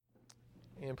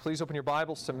And please open your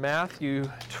Bibles to Matthew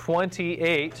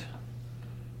 28,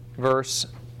 verse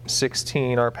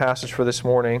 16. Our passage for this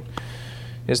morning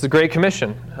is the Great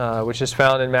Commission, which is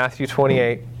found in Matthew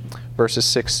 28, verses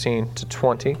 16 to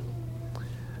 20.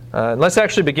 Let's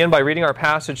actually begin by reading our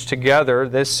passage together.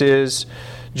 This is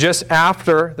just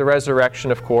after the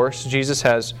resurrection, of course. Jesus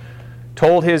has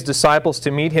told His disciples to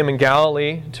meet Him in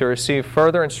Galilee to receive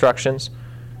further instructions.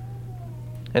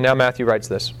 And now Matthew writes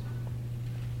this.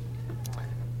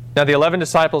 Now the 11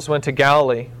 disciples went to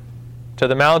Galilee, to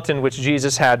the mountain which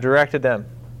Jesus had directed them.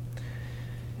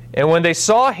 And when they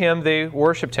saw Him, they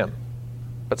worshipped Him,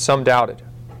 but some doubted.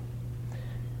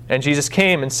 And Jesus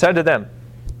came and said to them,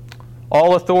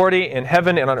 All authority in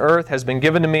heaven and on earth has been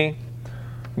given to me.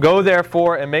 Go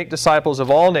therefore and make disciples of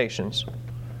all nations,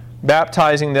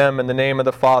 baptizing them in the name of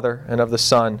the Father and of the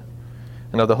Son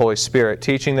and of the Holy Spirit,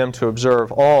 teaching them to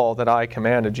observe all that I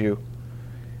commanded you.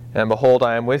 And behold,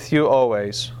 I am with you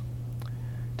always,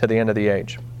 to the end of the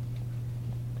age.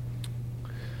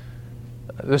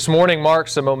 This morning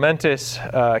marks a momentous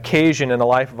occasion in the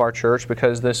life of our church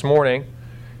because this morning,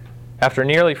 after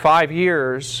nearly 5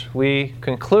 years, we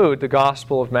conclude the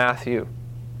Gospel of Matthew.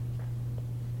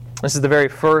 This is the very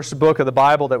first book of the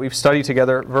Bible that we've studied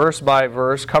together, verse by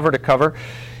verse, cover to cover.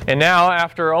 And now,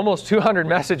 after almost 200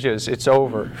 messages, it's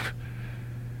over.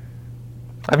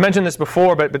 I've mentioned this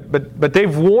before, but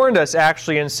they've warned us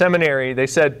actually in seminary. They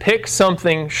said, pick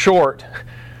something short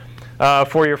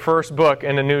for your first book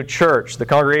in a new church. The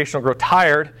congregation will grow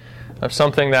tired of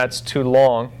something that's too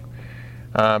long,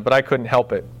 but I couldn't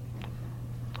help it.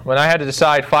 When I had to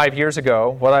decide 5 years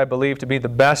ago what I believed to be the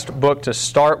best book to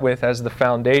start with as the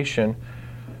foundation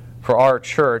for our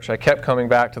church, I kept coming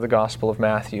back to the Gospel of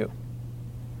Matthew.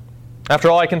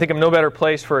 After all, I can think of no better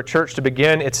place for a church to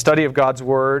begin its study of God's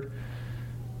Word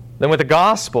than with the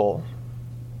Gospel,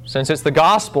 since it's the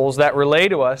Gospels that relay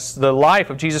to us the life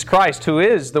of Jesus Christ, who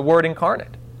is the Word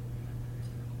incarnate.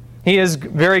 He is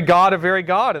very God of very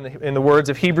God, in the words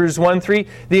of Hebrews 1:3,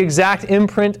 the exact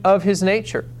imprint of His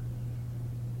nature.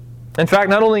 In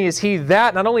fact, not only is He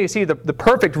that, not only is He the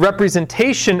perfect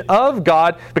representation of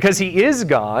God, because He is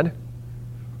God,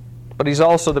 but He's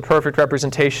also the perfect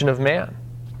representation of man.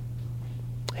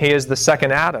 He is the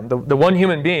second Adam, the one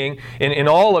human being in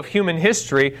all of human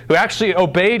history who actually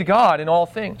obeyed God in all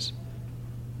things.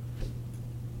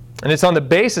 And it's on the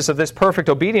basis of this perfect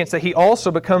obedience that He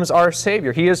also becomes our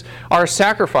Savior. He is our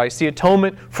sacrifice, the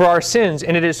atonement for our sins,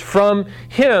 and it is from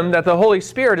Him that the Holy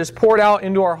Spirit is poured out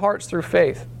into our hearts through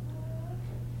faith.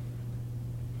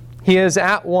 He is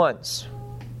at once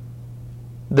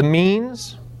the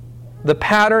means, the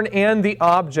pattern, and the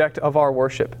object of our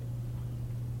worship.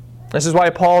 This is why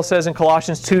Paul says in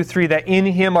Colossians 2:3 that in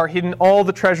Him are hidden all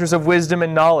the treasures of wisdom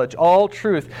and knowledge. All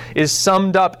truth is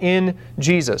summed up in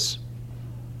Jesus.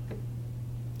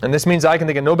 And this means I can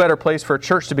think of no better place for a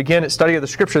church to begin its study of the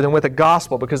Scripture than with a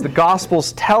gospel, because the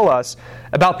Gospels tell us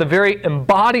about the very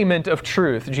embodiment of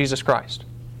truth, Jesus Christ.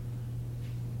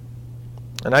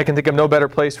 And I can think of no better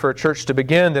place for a church to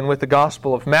begin than with the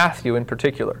Gospel of Matthew in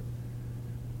particular.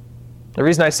 The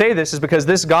reason I say this is because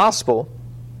this Gospel,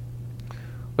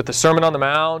 with the Sermon on the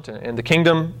Mount and the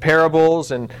kingdom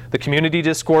parables and the community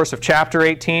discourse of chapter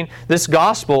 18, this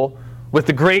Gospel with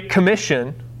the Great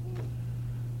Commission,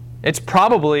 it's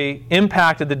probably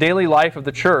impacted the daily life of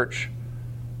the church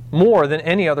more than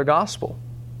any other Gospel.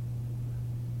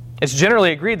 It's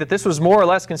generally agreed that this was more or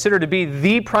less considered to be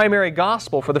the primary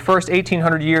gospel for the first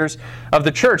 1,800 years of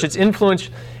the church. Its influence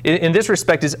in this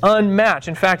respect is unmatched.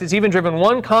 In fact, it's even driven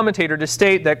one commentator to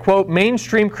state that, quote,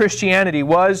 mainstream Christianity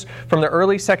was, from the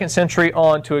early 2nd century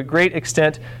on, to a great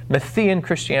extent, Matthean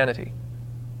Christianity.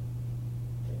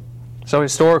 So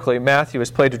historically, Matthew has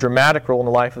played a dramatic role in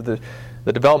the life of the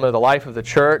development of the life of the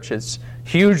church. It's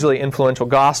hugely influential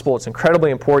gospel. It's incredibly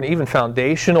important, even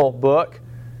foundational book.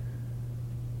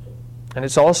 And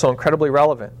it's also incredibly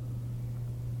relevant.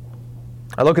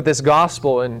 I look at this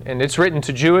gospel, and it's written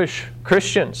to Jewish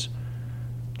Christians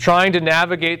trying to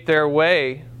navigate their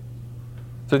way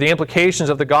through the implications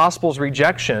of the gospel's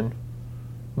rejection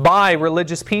by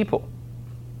religious people.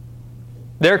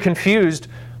 They're confused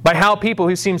by how people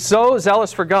who seem so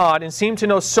zealous for God and seem to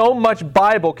know so much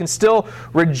Bible can still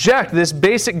reject this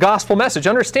basic gospel message.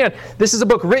 Understand, this is a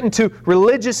book written to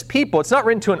religious people. It's not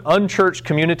written to an unchurched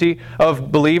community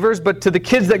of believers, but to the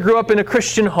kids that grew up in a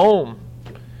Christian home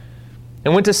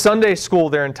and went to Sunday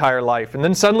school their entire life and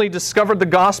then suddenly discovered the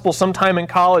gospel sometime in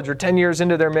college or 10 years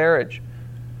into their marriage.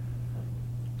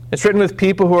 It's written with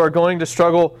people who are going to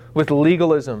struggle with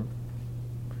legalism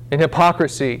and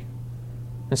hypocrisy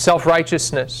and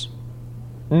self-righteousness,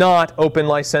 not open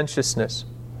licentiousness.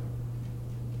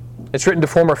 It's written to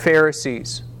former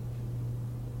Pharisees.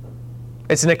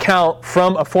 It's an account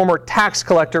from a former tax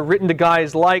collector written to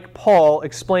guys like Paul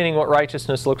explaining what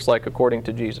righteousness looks like according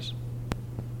to Jesus.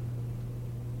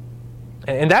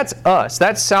 And that's us.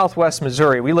 That's Southwest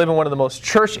Missouri. We live in one of the most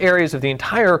church areas of the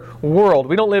entire world.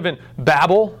 We don't live in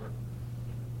Babel.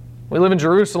 We live in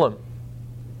Jerusalem.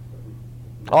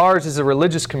 Ours is a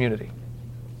religious community.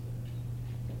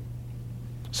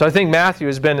 So I think Matthew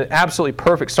has been an absolutely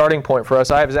perfect starting point for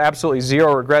us. I have absolutely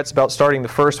zero regrets about starting the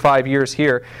first 5 years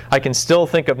here. I can still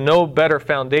think of no better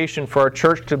foundation for our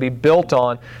church to be built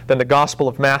on than the Gospel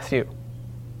of Matthew.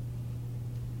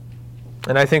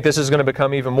 And I think this is going to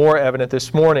become even more evident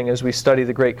this morning as we study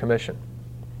the Great Commission.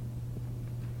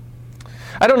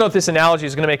 I don't know if this analogy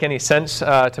is going to make any sense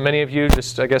to many of you,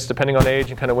 just I guess depending on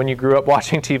age and kind of when you grew up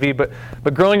watching TV,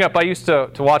 but growing up I used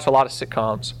to watch a lot of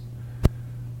sitcoms.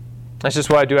 That's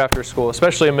just what I do after school,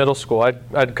 especially in middle school.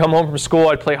 I'd come home from school,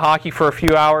 I'd play hockey for a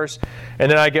few hours, and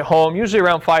then I'd get home, usually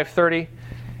around 5:30,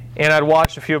 and I'd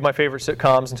watch a few of my favorite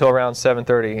sitcoms until around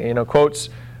 7:30. You know, quotes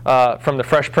from The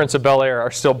Fresh Prince of Bel-Air are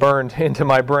still burned into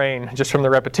my brain just from the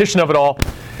repetition of it all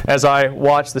as I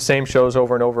watch the same shows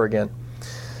over and over again.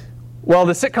 Well,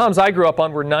 the sitcoms I grew up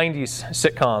on were 90s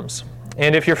sitcoms.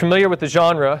 And if you're familiar with the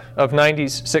genre of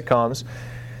 90s sitcoms,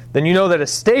 then you know that a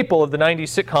staple of the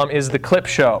 90s sitcom is the clip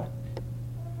show.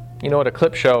 You know what a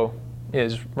clip show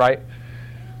is, right?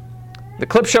 The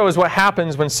clip show is what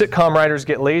happens when sitcom writers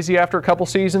get lazy after a couple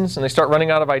seasons and they start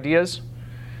running out of ideas.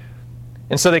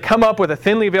 And so they come up with a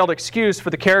thinly veiled excuse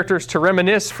for the characters to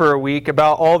reminisce for a week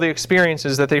about all the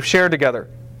experiences that they've shared together.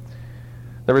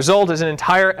 The result is an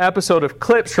entire episode of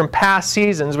clips from past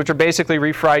seasons, which are basically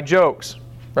refried jokes,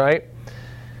 right?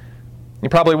 You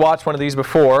probably watched one of these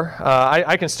before.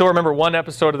 I can still remember one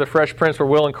episode of The Fresh Prince where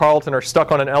Will and Carlton are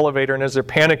stuck on an elevator, and as they're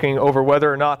panicking over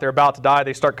whether or not they're about to die,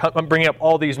 they start bringing up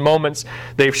all these moments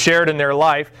they've shared in their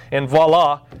life, and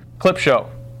voila, clip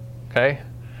show. Okay?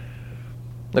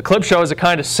 The clip show is a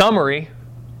kind of summary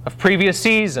of previous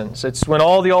seasons. It's when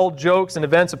all the old jokes and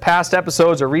events of past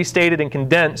episodes are restated and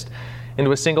condensed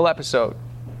into a single episode.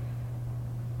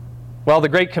 Well, the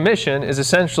Great Commission is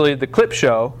essentially the clip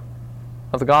show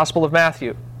of the Gospel of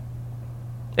Matthew.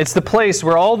 It's the place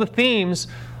where all the themes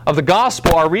of the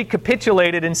Gospel are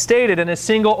recapitulated and stated in a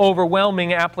single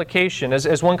overwhelming application.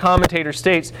 As one commentator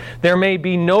states, there may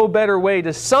be no better way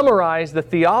to summarize the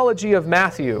theology of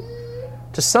Matthew,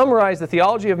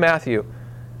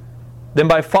 than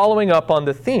by following up on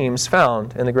the themes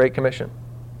found in the Great Commission.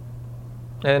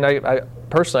 And I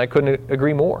personally couldn't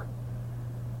agree more.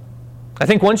 I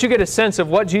think once you get a sense of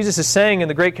what Jesus is saying in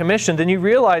the Great Commission, then you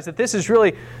realize that this is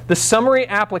really the summary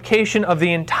application of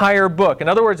the entire book. In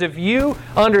other words, if you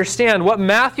understand what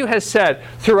Matthew has said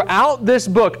throughout this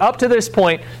book up to this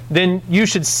point, then you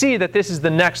should see that this is the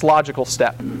next logical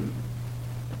step.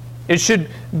 It should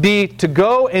be to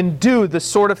go and do the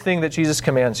sort of thing that Jesus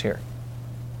commands here.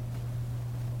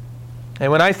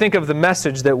 And when I think of the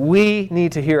message that we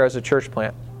need to hear as a church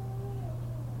plant,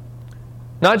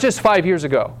 not just 5 years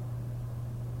ago,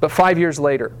 but 5 years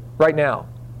later, right now,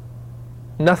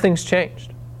 nothing's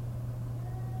changed.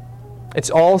 It's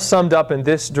all summed up in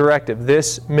this directive,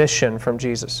 this mission from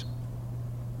Jesus.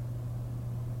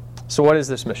 So what is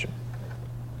this mission?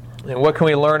 And what can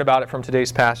we learn about it from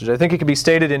today's passage? I think it can be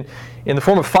stated in the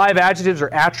form of 5 adjectives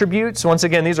or attributes. Once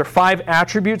again, these are 5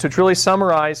 attributes which really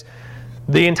summarize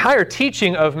the entire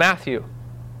teaching of Matthew.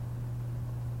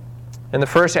 And the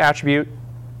first attribute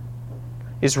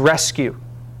is rescue.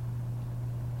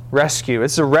 Rescue.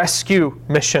 It's a rescue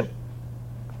mission.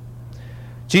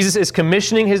 Jesus is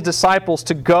commissioning His disciples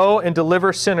to go and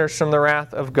deliver sinners from the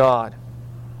wrath of God.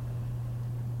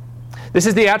 This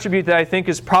is the attribute that I think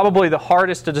is probably the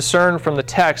hardest to discern from the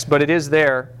text, but it is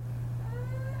there.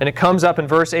 And it comes up in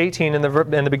verse 18 and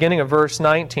in the beginning of verse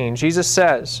 19. Jesus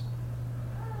says,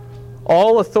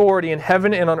 "All authority in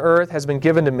heaven and on earth has been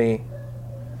given to me.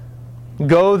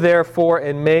 Go therefore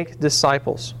and make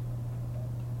disciples."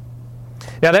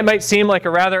 Now that might seem like a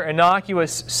rather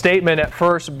innocuous statement at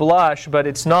first blush, but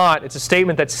it's not. It's a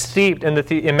statement that's steeped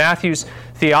in Matthew's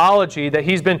theology that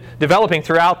he's been developing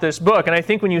throughout this book. And I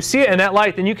think when you see it in that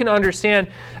light, then you can understand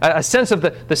a sense of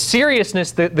the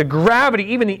seriousness, the gravity,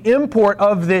 even the import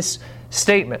of this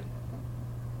statement.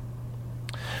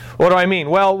 What do I mean?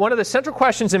 Well, one of the central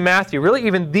questions in Matthew, really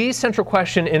even the central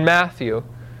question in Matthew,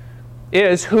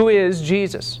 is who is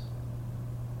Jesus?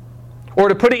 Or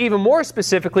to put it even more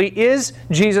specifically, is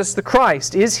Jesus the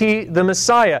Christ? Is He the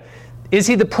Messiah? Is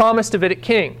He the promised Davidic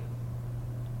king?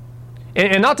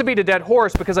 And not to beat a dead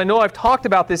horse, because I know I've talked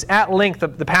about this at length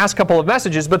the past couple of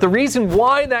messages, but the reason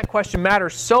why that question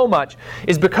matters so much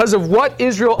is because of what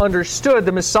Israel understood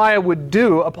the Messiah would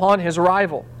do upon his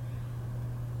arrival.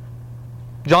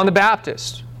 John the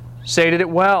Baptist stated it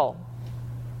well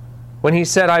when he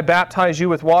said, I baptize you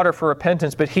with water for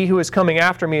repentance, but he who is coming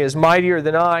after me is mightier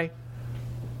than I.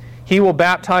 He will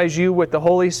baptize you with the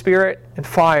Holy Spirit and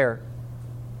fire.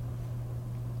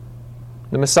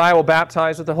 The Messiah will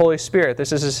baptize with the Holy Spirit.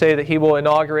 This is to say that he will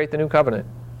inaugurate the new covenant.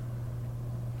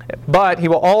 But he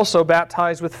will also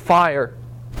baptize with fire.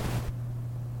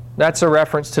 That's a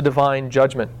reference to divine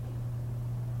judgment.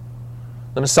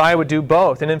 The Messiah would do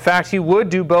both. And in fact, he would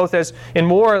do both as in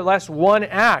more or less one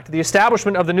act. The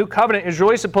establishment of the new covenant is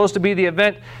really supposed to be the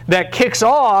event that kicks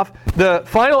off the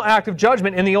final act of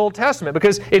judgment in the Old Testament,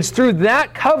 because it's through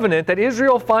that covenant that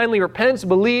Israel finally repents,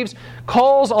 believes,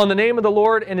 calls on the name of the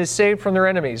Lord, and is saved from their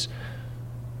enemies.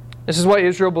 This is what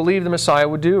Israel believed the Messiah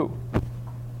would do.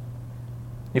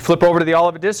 You flip over to the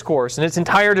Olivet Discourse, and it's an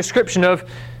entire description of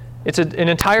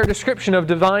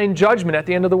divine judgment at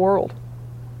the end of the world.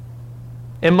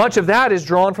 And much of that is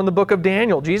drawn from the book of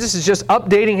Daniel. Jesus is just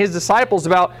updating his disciples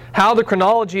about how the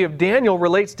chronology of Daniel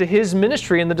relates to his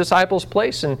ministry and the disciples'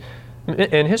 place in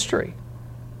history.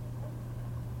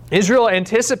 Israel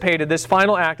anticipated this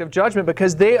final act of judgment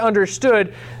because they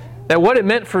understood that what it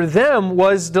meant for them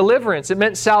was deliverance. It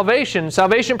meant salvation.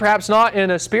 Salvation perhaps not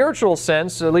in a spiritual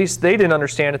sense, at least they didn't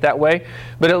understand it that way,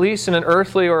 but at least in an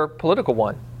earthly or political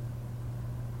one.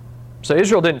 So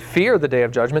Israel didn't fear the day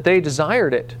of judgment, they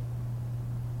desired it.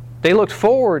 They looked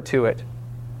forward to it.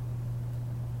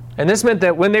 And this meant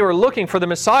that when they were looking for the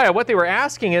Messiah, what they were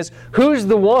asking is, who's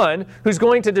the one who's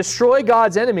going to destroy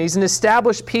God's enemies and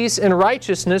establish peace and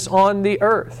righteousness on the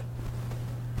earth?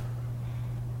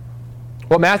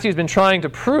 What Matthew's been trying to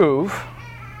prove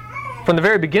from the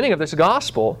very beginning of this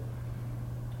gospel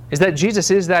is that Jesus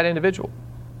is that individual.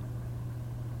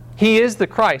 He is the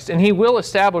Christ, and He will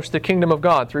establish the kingdom of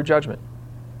God through judgment.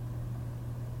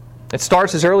 It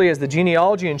starts as early as the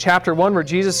genealogy in chapter 1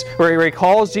 where he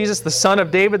calls Jesus the son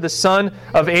of David, the son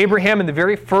of Abraham in the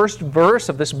very first verse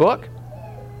of this book.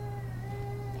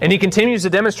 And he continues to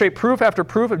demonstrate proof after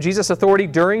proof of Jesus' authority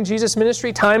during Jesus'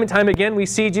 ministry. Time and time again we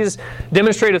see Jesus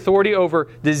demonstrate authority over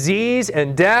disease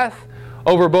and death,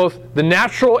 over both the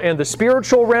natural and the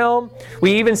spiritual realm.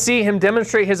 We even see Him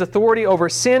demonstrate His authority over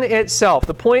sin itself.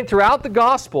 The point throughout the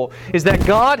gospel is that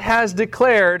God has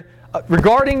declared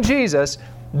regarding Jesus,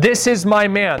 this is my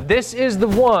man. This is the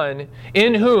one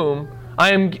in whom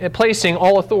I am placing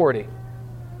all authority.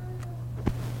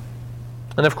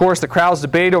 And of course, the crowds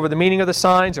debate over the meaning of the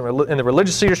signs, and the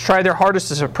religious leaders try their hardest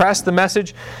to suppress the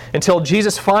message until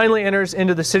Jesus finally enters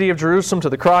into the city of Jerusalem to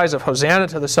the cries of Hosanna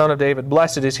to the Son of David.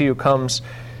 Blessed is he who comes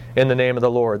in the name of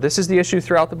the Lord. This is the issue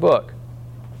throughout the book.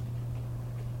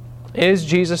 Is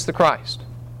Jesus the Christ?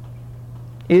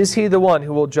 Is He the one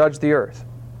who will judge the earth?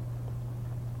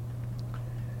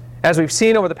 As we've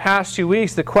seen over the past 2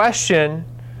 weeks, this question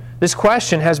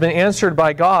has been answered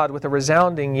by God with a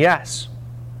resounding yes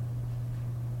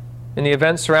in the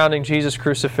events surrounding Jesus'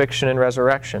 crucifixion and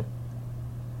resurrection.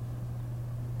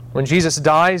 When Jesus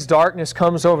dies, darkness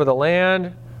comes over the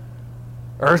land.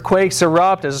 Earthquakes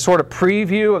erupt as a sort of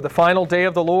preview of the final day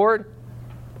of the Lord.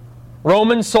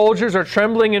 Roman soldiers are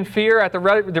trembling in fear at the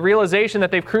realization that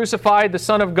they've crucified the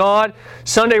Son of God.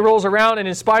 Sunday rolls around, and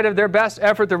in spite of their best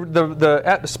effort, the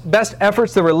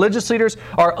religious leaders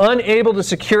are unable to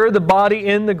secure the body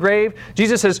in the grave.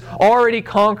 Jesus has already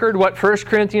conquered what 1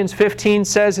 Corinthians 15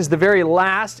 says is the very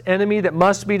last enemy that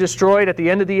must be destroyed at the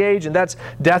end of the age, and that's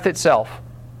death itself.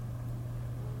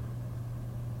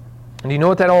 And do you know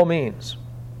what that all means?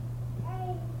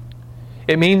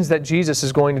 It means that Jesus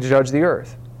is going to judge the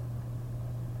earth.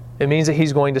 It means that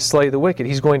He's going to slay the wicked.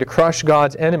 He's going to crush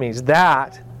God's enemies.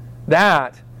 That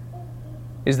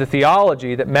is the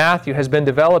theology that Matthew has been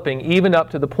developing even up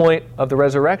to the point of the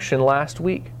resurrection last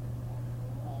week.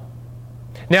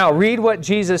 Now, read what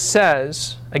Jesus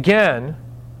says again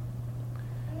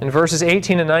in verses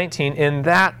 18 and 19 in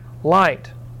that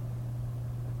light.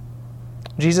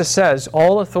 Jesus says,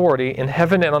 all authority in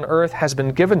heaven and on earth has been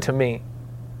given to me.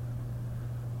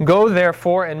 Go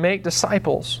therefore and make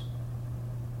disciples.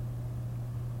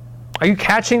 Are you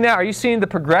catching that? Are you seeing the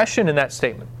progression in that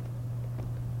statement?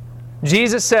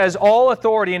 Jesus says, all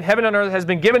authority in heaven and earth has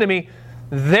been given to me,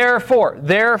 therefore.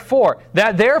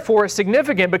 That therefore is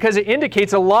significant because it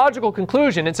indicates a logical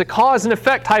conclusion. It's a cause and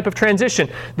effect type of transition.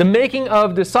 The making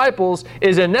of disciples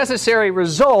is a necessary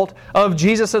result of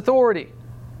Jesus' authority.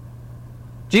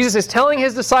 Jesus is telling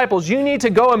His disciples, you need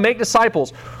to go and make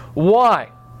disciples. Why?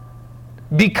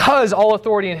 because all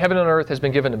authority in heaven and on earth has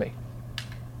been given to me.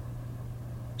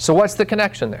 So what's the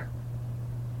connection there?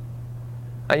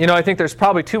 I think there's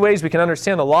probably two ways we can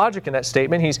understand the logic in that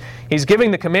statement. He's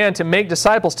giving the command to make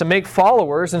disciples, to make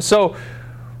followers. And so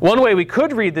one way we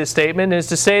could read this statement is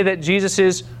to say that Jesus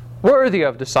is worthy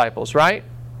of disciples, right?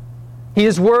 He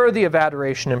is worthy of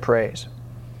adoration and praise.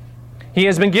 He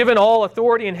has been given all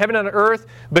authority in heaven and on earth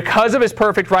because of His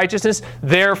perfect righteousness.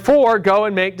 Therefore, go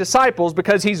and make disciples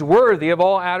because He's worthy of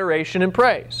all adoration and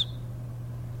praise.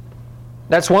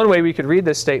 That's one way we could read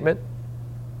this statement.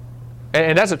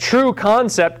 And that's a true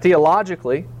concept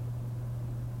theologically.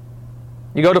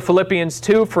 You go to Philippians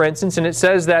 2, for instance, and it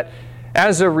says that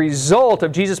as a result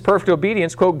of Jesus' perfect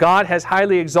obedience, quote, God has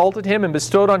highly exalted Him and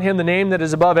bestowed on Him the name that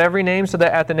is above every name, so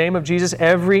that at the name of Jesus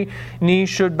every knee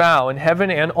should bow in heaven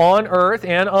and on earth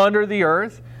and under the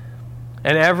earth,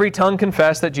 and every tongue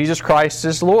confess that Jesus Christ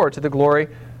is Lord, to the glory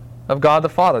of God the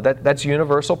Father. That's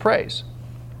universal praise.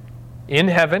 In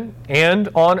heaven and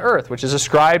on earth, which is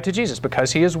ascribed to Jesus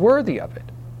because He is worthy of it.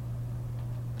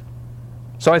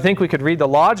 So I think we could read the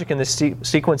logic in this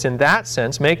sequence in that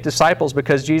sense. Make disciples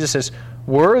because Jesus is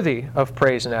worthy of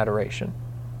praise and adoration.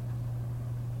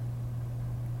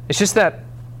 It's just that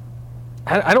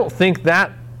I don't think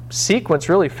that sequence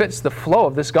really fits the flow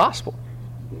of this gospel.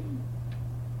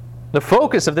 The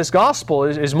focus of this gospel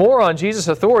is more on Jesus'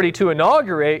 authority to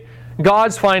inaugurate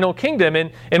God's final kingdom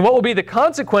and what will be the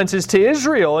consequences to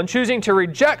Israel in choosing to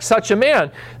reject such a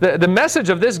man. The message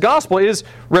of this gospel is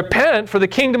repent, for the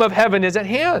kingdom of heaven is at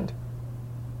hand.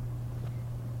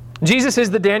 Jesus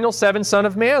is the Daniel 7 Son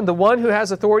of Man, the one who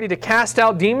has authority to cast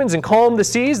out demons and calm the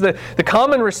seas. The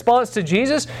common response to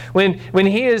Jesus when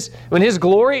His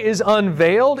glory is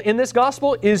unveiled in this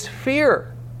gospel is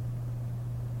fear.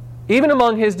 Even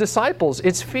among His disciples,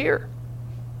 it's fear.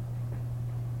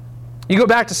 You go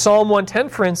back to Psalm 110,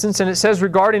 for instance, and it says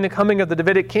regarding the coming of the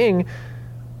Davidic king,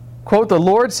 quote, the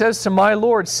Lord says to my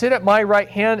Lord, sit at my right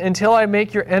hand until I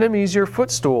make your enemies your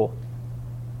footstool.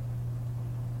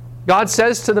 God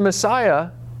says to the Messiah,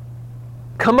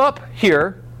 come up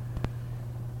here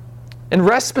and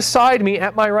rest beside me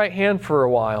at my right hand for a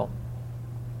while.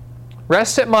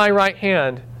 Rest at my right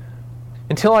hand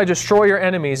until I destroy your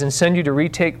enemies and send you to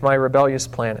retake my rebellious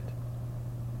planet.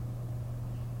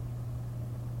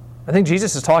 I think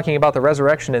Jesus is talking about the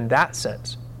resurrection in that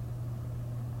sense.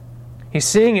 He's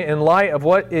seeing it in light of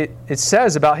what it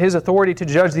says about His authority to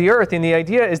judge the earth. And the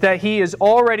idea is that He is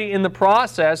already in the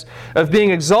process of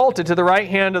being exalted to the right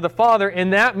hand of the Father,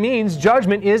 and that means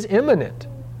judgment is imminent.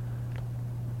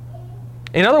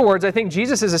 In other words, I think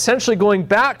Jesus is essentially going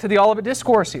back to the Olivet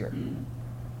Discourse here.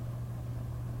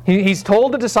 He's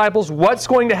told the disciples what's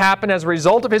going to happen as a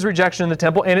result of His rejection in the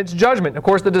temple, and it's judgment. Of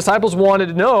course, the disciples wanted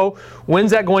to know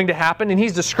when's that going to happen, and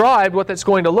He's described what that's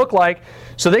going to look like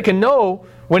so they can know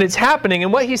when it's happening.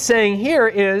 And what He's saying here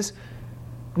is,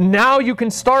 now you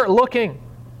can start looking.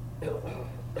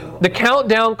 The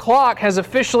countdown clock has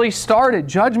officially started.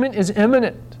 Judgment is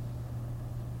imminent.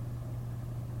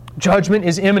 Judgment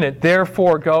is imminent.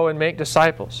 Therefore, go and make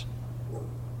disciples.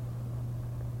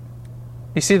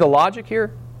 You see the logic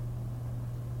here?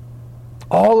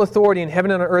 All authority in heaven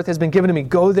and on earth has been given to me.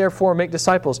 Go therefore and make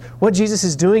disciples. What Jesus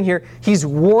is doing here, He's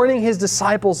warning His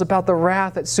disciples about the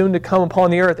wrath that's soon to come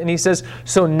upon the earth. And He says,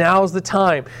 so now's the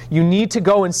time. You need to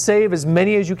go and save as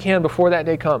many as you can before that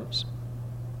day comes.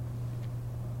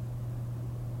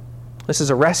 This is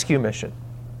a rescue mission.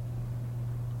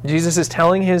 Jesus is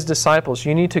telling His disciples,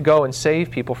 you need to go and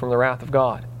save people from the wrath of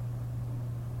God.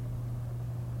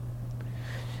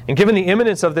 And given the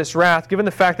imminence of this wrath, given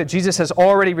the fact that Jesus has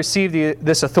already received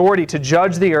this authority to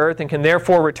judge the earth and can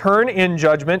therefore return in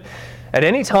judgment at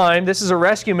any time, this is a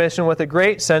rescue mission with a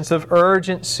great sense of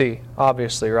urgency,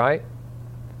 obviously, right?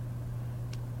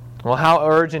 Well, how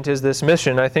urgent is this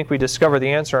mission? I think we discover the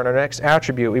answer in our next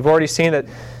attribute. We've already seen that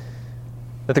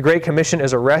the Great Commission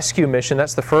is a rescue mission.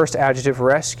 That's the first adjective,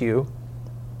 rescue.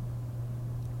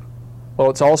 Well,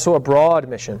 it's also a broad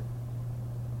mission.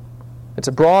 It's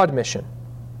a broad mission.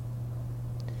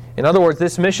 In other words,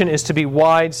 this mission is to be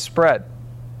widespread.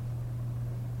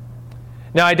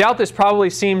 Now, I doubt this probably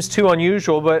seems too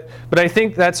unusual, but I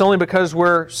think that's only because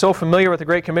we're so familiar with the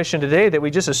Great Commission today that we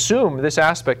just assume this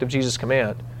aspect of Jesus'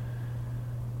 command.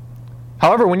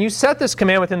 However, when you set this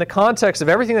command within the context of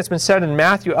everything that's been said in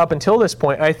Matthew up until this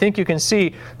point, I think you can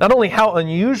see not only how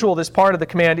unusual this part of the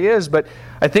command is, but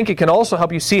I think it can also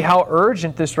help you see how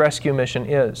urgent this rescue mission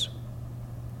is.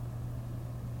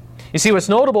 You see, what's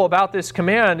notable about this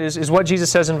command is what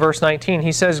Jesus says in verse 19.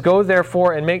 He says, go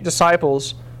therefore and make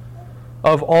disciples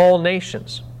of all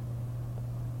nations.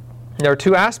 And there are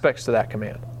two aspects to that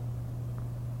command.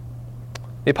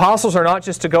 The apostles are not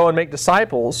just to go and make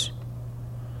disciples,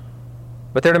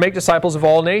 but they're to make disciples of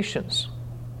all nations.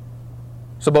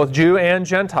 So both Jew and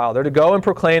Gentile. They're to go and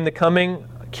proclaim the coming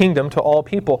kingdom to all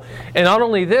people. And not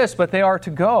only this, but they are to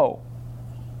go.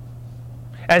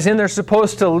 As in, they're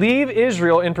supposed to leave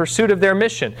Israel in pursuit of their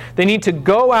mission. They need to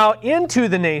go out into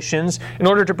the nations in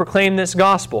order to proclaim this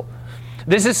gospel.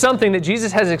 This is something that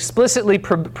Jesus has explicitly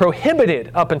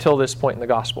prohibited up until this point in the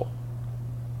gospel.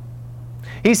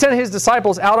 He sent His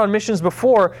disciples out on missions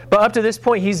before, but up to this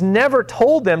point, He's never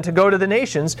told them to go to the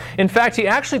nations. In fact, He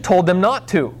actually told them not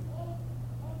to.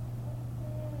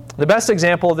 The best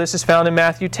example of this is found in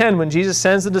Matthew 10, when Jesus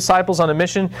sends the disciples on a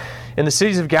mission in the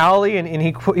cities of Galilee, and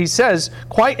he says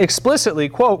quite explicitly,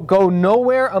 quote, "Go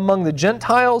nowhere among the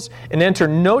Gentiles and enter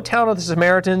no town of the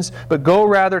Samaritans, but go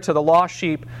rather to the lost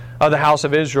sheep of the house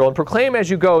of Israel, and proclaim as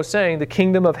you go, saying, the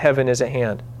kingdom of heaven is at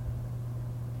hand."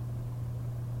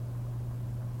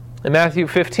 In Matthew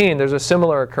 15, there's a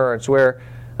similar occurrence where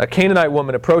a Canaanite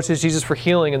woman approaches Jesus for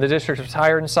healing in the district of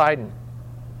Tyre and Sidon.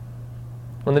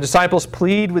 When the disciples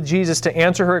plead with Jesus to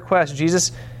answer her request,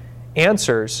 Jesus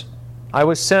answers, "I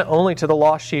was sent only to the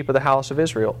lost sheep of the house of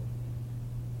Israel."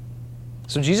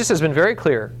 So Jesus has been very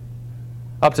clear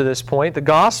up to this point. In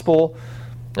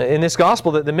this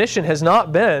gospel, that the mission has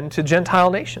not been to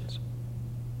Gentile nations.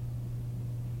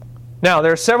 Now,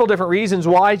 there are several different reasons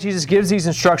why Jesus gives these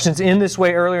instructions in this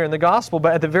way earlier in the gospel,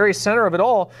 but at the very center of it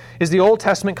all is the Old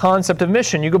Testament concept of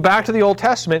mission. You go back to the Old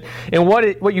Testament, and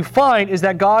what you find is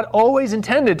that God always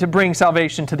intended to bring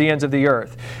salvation to the ends of the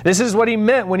earth. This is what He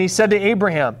meant when He said to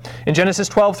Abraham in Genesis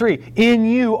 12:3, "In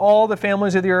you all the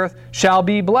families of the earth shall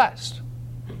be blessed."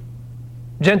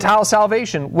 Gentile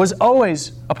salvation was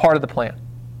always a part of the plan.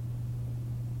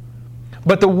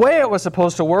 But the way it was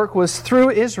supposed to work was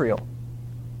through Israel.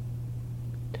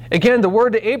 Again, the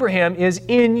word to Abraham is,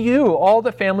 "In you all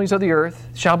the families of the earth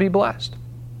shall be blessed."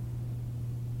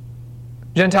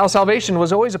 Gentile salvation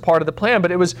was always a part of the plan,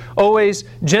 but it was always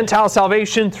Gentile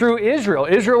salvation through Israel.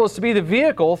 Israel was to be the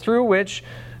vehicle through which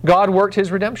God worked His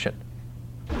redemption.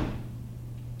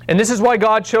 And this is why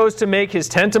God chose to make His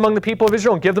tent among the people of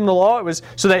Israel and give them the law. It was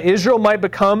so that Israel might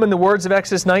become, in the words of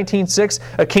Exodus 19:6,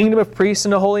 a kingdom of priests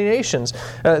and a holy nations.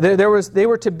 They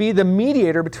were to be the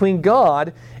mediator between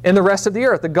God and the rest of the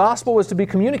earth. The gospel was to be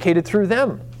communicated through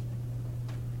them.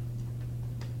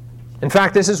 In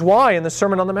fact, this is why in the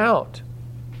Sermon on the Mount,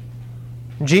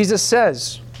 Jesus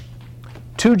says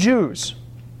to Jews,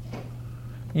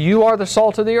 "You are the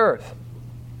salt of the earth.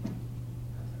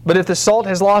 But if the salt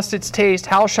has lost its taste,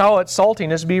 how shall its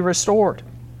saltiness be restored?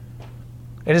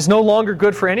 It is no longer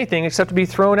good for anything except to be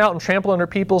thrown out and trampled under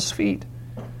people's feet.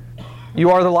 You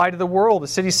are the light of the world. The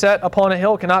city set upon a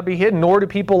hill cannot be hidden, nor do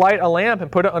people light a lamp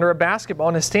and put it under a basket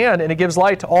on a stand, and it gives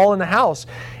light to all in the house.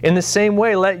 In the same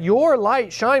way, let your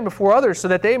light shine before others, so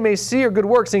that they may see your good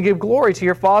works and give glory to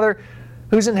your Father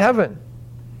who's in heaven."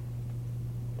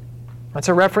 That's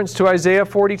a reference to Isaiah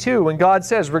 42, when God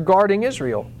says regarding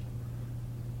Israel,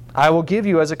 "I will give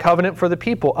you as a covenant for the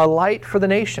people, a light for the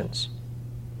nations,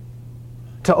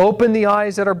 to open the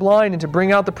eyes that are blind and to bring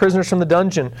out the prisoners from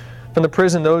the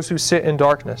prison, those who sit in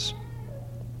darkness."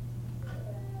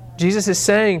 Jesus is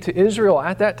saying to Israel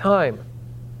at that time,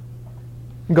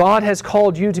 God has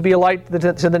called you to be a light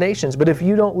to the nations, but if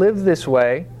you don't live this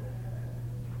way,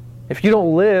 if you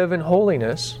don't live in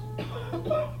holiness,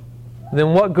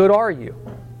 then what good are you?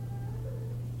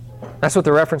 That's what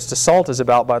the reference to salt is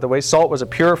about, by the way. Salt was a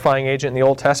purifying agent in the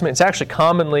Old Testament. It's actually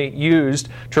commonly used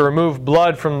to remove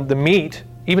blood from the meat,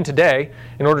 even today,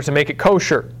 in order to make it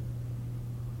kosher.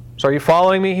 So are you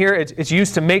following me here? It's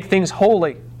used to make things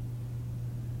holy.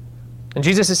 And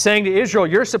Jesus is saying to Israel,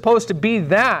 you're supposed to be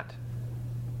that.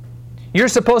 You're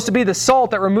supposed to be the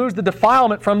salt that removes the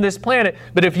defilement from this planet.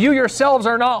 But if you yourselves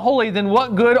are not holy, then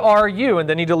what good are you? And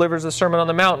then He delivers the Sermon on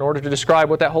the Mount in order to describe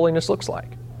what that holiness looks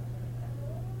like.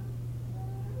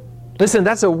 Listen,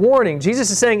 that's a warning. Jesus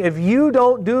is saying, if you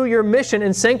don't do your mission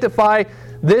and sanctify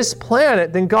this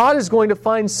planet, then God is going to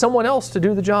find someone else to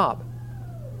do the job.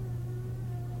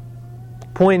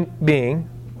 Point being,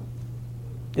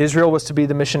 Israel was to be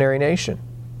the missionary nation.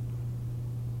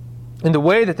 And the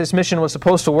way that this mission was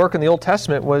supposed to work in the Old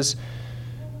Testament was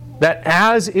that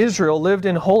as Israel lived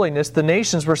in holiness, the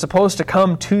nations were supposed to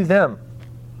come to them.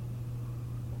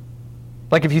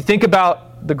 Like if you think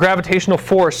about the gravitational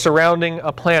force surrounding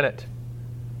a planet,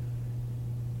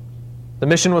 the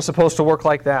mission was supposed to work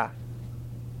like that.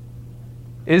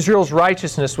 Israel's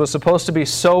righteousness was supposed to be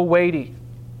so weighty,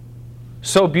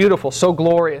 so beautiful, so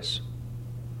glorious,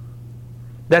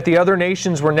 that the other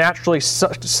nations were naturally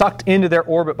sucked into their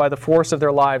orbit by the force of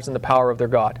their lives and the power of their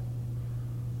God.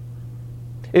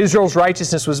 Israel's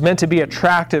righteousness was meant to be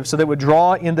attractive so that it would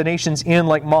draw in the nations in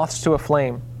like moths to a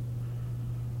flame.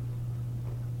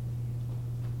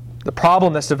 The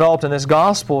problem that's developed in this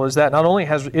gospel is that not only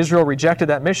has Israel rejected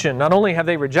that mission, not only have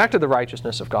they rejected the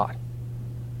righteousness of God,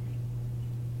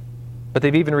 but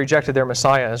they've even rejected their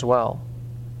Messiah as well.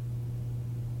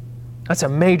 That's a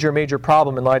major, major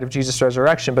problem in light of Jesus'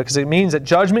 resurrection, because it means that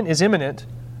judgment is imminent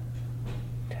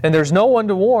and there's no one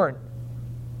to warn.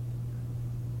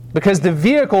 Because the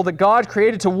vehicle that God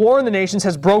created to warn the nations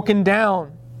has broken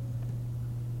down.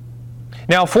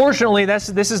 Now, fortunately, this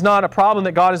is not a problem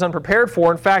that God is unprepared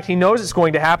for. In fact, He knows it's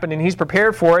going to happen and He's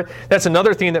prepared for it. That's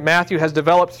another thing that Matthew has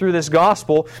developed through this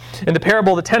gospel. In the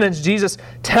parable of the tenants, Jesus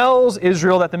tells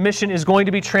Israel that the mission is going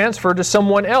to be transferred to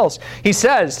someone else. He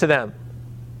says to them,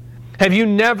 "Have you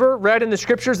never read in the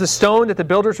Scriptures the stone that the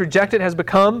builders rejected has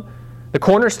become the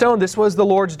cornerstone? This was the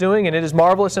Lord's doing, and it is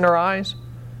marvelous in our eyes.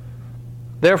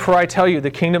 Therefore, I tell you, the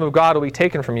kingdom of God will be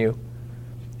taken from you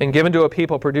and given to a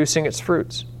people producing its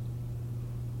fruits."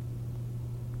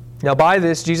 Now, by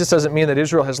this, Jesus doesn't mean that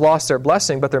Israel has lost their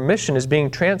blessing, but their mission is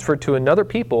being transferred to another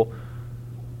people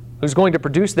who's going to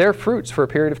produce their fruits for a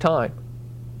period of time.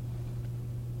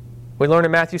 We learn in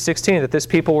Matthew 16 that this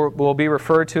people will be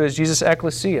referred to as Jesus'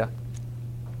 ecclesia,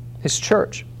 His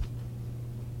church.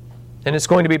 And it's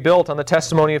going to be built on the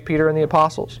testimony of Peter and the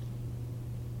apostles.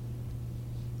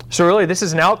 So really, this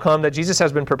is an outcome that Jesus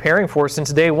has been preparing for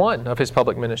since day one of His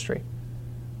public ministry.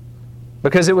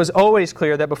 Because it was always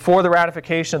clear that before the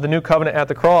ratification of the new covenant at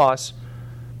the cross,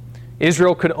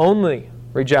 Israel could only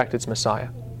reject its Messiah.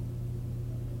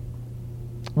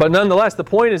 But nonetheless, the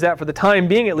point is that for the time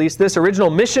being at least, this original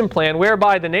mission plan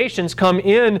whereby the nations come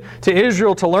in to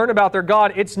Israel to learn about their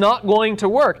God, it's not going to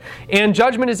work. And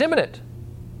judgment is imminent.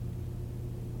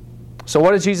 So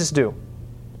what does Jesus do?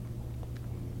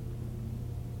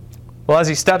 Well, as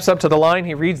He steps up to the line,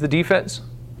 He reads the defense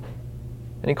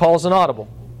and He calls an audible.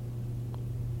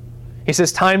 He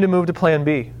says, time to move to plan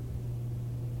B.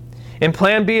 And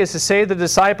plan B is to say to the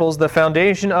disciples, the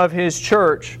foundation of His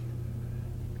church,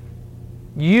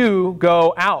 you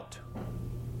go out.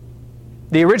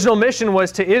 The original mission was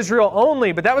to Israel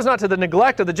only, but that was not to the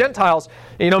neglect of the Gentiles.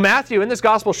 You know, Matthew in this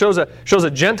gospel shows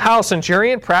a Gentile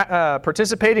centurion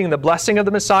participating in the blessing of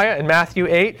the Messiah in Matthew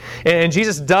 8. And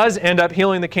Jesus does end up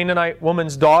healing the Canaanite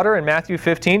woman's daughter in Matthew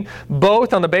 15,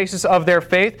 both on the basis of their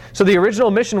faith. So the original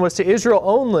mission was to Israel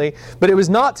only, but it was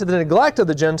not to the neglect of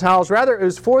the Gentiles. Rather, it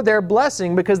was for their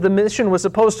blessing because the mission was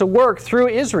supposed to work through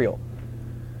Israel.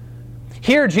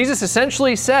 Here, Jesus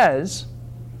essentially says,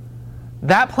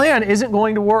 that plan isn't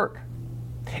going to work.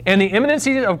 And the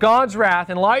imminency of God's wrath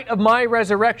in light of my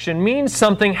resurrection means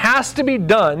something has to be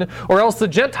done, or else the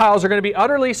Gentiles are going to be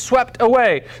utterly swept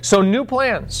away. So new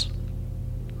plans.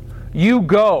 You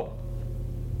go.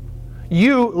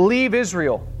 You leave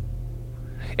Israel.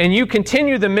 And you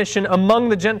continue the mission among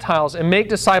the Gentiles and make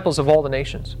disciples of all the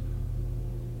nations.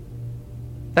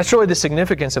 That's really the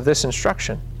significance of this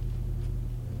instruction.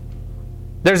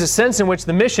 There's a sense in which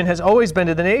the mission has always been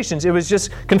to the nations. It was just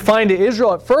confined to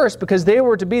Israel at first because they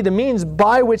were to be the means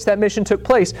by which that mission took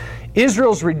place.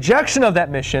 Israel's rejection of that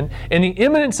mission and the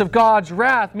imminence of God's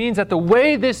wrath means that the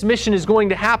way this mission is going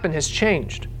to happen has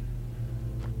changed.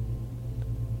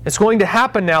 It's going to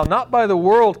happen now not by the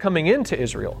world coming into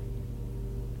Israel,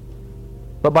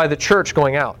 but by the church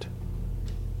going out.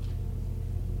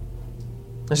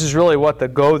 This is really what the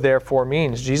go therefore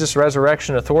means. Jesus'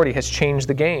 resurrection authority has changed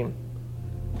the game.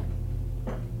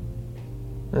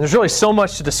 And there's really so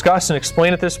much to discuss and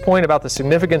explain at this point about the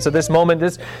significance of this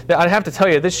moment. I have to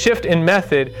tell you, this shift in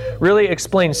method really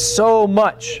explains so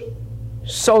much,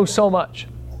 so much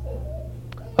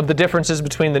of the differences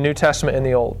between the New Testament and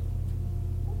the Old.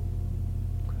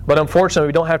 But unfortunately,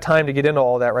 we don't have time to get into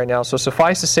all that right now. So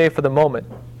suffice to say for the moment,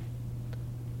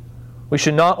 we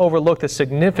should not overlook the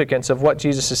significance of what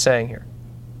Jesus is saying here.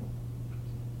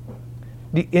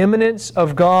 The imminence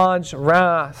of God's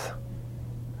wrath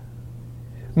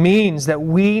means that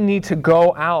we need to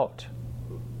go out.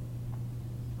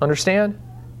 Understand?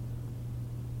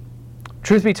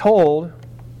 Truth be told,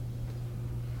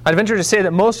 I'd venture to say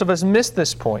that most of us miss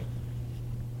this point.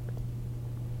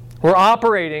 We're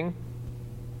operating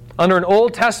under an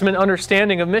Old Testament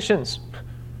understanding of missions.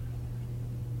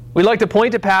 We like to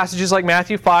point to passages like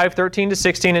Matthew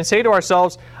 5:13-16 and say to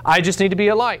ourselves, I just need to be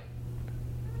a light.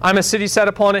 I'm a city set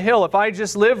upon a hill. If I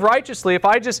just live righteously, if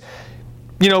I just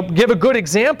give a good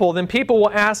example, then people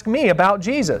will ask me about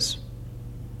Jesus.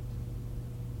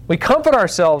 We comfort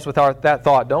ourselves with that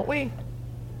thought, don't we?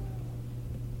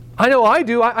 I know I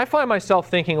do. I find myself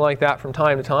thinking like that from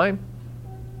time to time.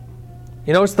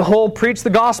 It's the whole preach the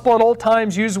gospel at all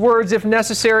times, use words if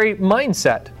necessary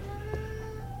mindset.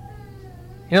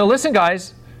 Listen,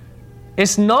 guys,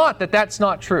 it's not that that's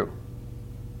not true.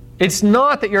 It's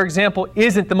not that your example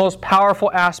isn't the most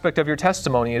powerful aspect of your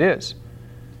testimony. It is.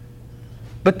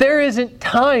 But there isn't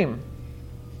time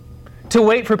to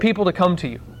wait for people to come to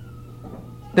you.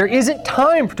 There isn't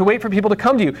time to wait for people to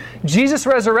come to you. Jesus'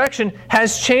 resurrection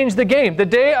has changed the game. The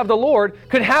day of the Lord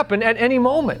could happen at any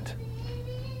moment.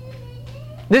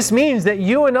 This means that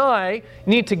you and I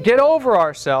need to get over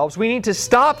ourselves. We need to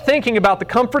stop thinking about the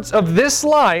comforts of this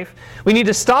life. We need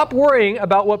to stop worrying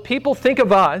about what people think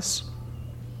of us.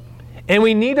 And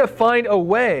we need to find a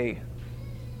way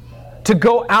to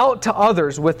go out to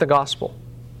others with the gospel.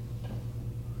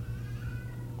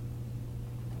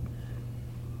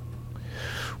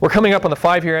 We're coming up on the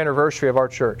 5-year anniversary of our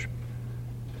church.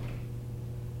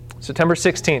 September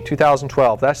 16th,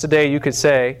 2012. That's the day you could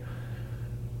say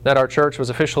that our church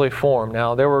was officially formed.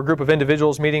 Now, there were a group of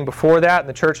individuals meeting before that, and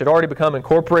the church had already become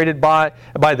incorporated by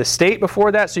the state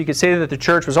before that, so you could say that the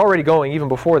church was already going even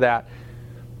before that.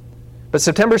 But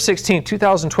September 16th,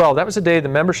 2012, that was the day the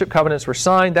membership covenants were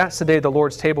signed. That's the day the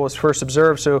Lord's table was first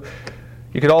observed. So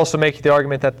you could also make the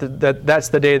argument that that's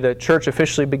the day the church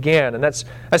officially began. And that's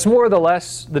more or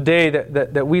less the day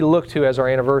that we look to as our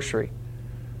anniversary.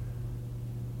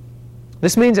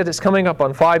 This means that it's coming up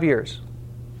on 5 years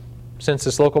since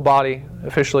this local body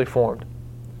officially formed.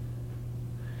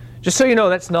 Just so you know,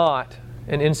 that's not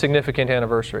an insignificant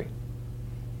anniversary.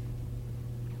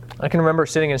 I can remember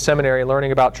sitting in seminary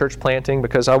learning about church planting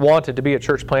because I wanted to be a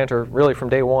church planter really from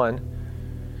day one.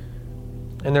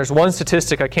 And there's one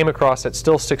statistic I came across that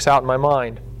still sticks out in my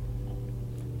mind.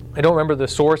 I don't remember the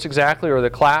source exactly or the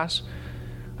class.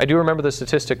 I do remember the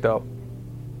statistic though.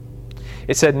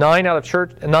 It said 9 out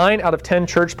of 10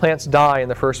 church plants die in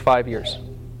the first 5 years.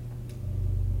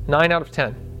 9 out of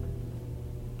 10.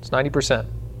 It's 90%.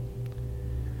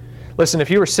 Listen, if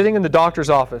you were sitting in the doctor's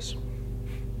office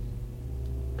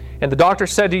and the doctor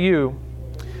said to you,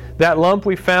 that lump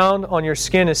we found on your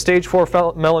skin is stage 4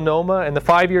 melanoma, and the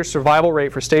 5-year survival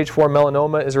rate for stage 4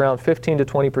 melanoma is around 15 to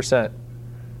 20%.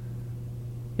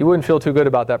 You wouldn't feel too good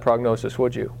about that prognosis,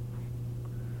 would you?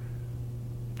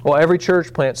 Well, every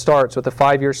church plant starts with a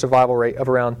 5-year survival rate of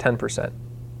around 10%.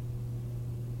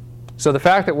 So the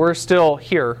fact that we're still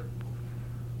here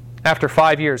after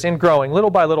 5 years and growing,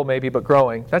 little by little maybe, but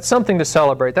growing, that's something to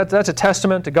celebrate. That's a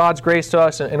testament to God's grace to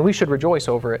us, and we should rejoice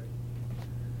over it.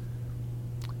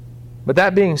 But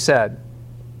that being said,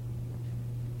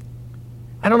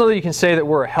 I don't know that you can say that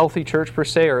we're a healthy church per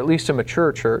se, or at least a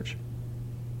mature church.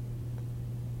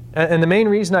 And the main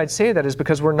reason I'd say that is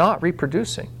because we're not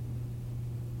reproducing.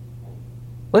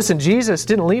 Listen, Jesus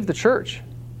didn't leave the church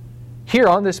here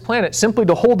on this planet simply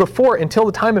to hold the fort until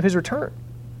the time of His return.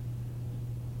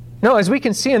 No, as we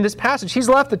can see in this passage, He's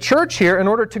left the church here in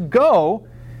order to go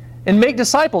and make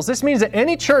disciples. This means that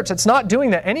any church that's not doing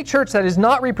that, any church that is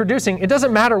not reproducing, it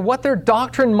doesn't matter what their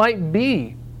doctrine might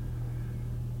be,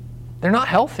 they're not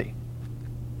healthy.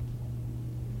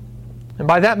 And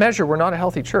by that measure, we're not a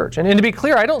healthy church. And to be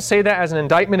clear, I don't say that as an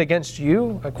indictment against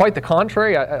you. Quite the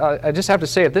contrary. I just have to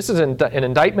say, if this is an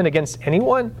indictment against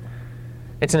anyone,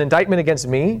 it's an indictment against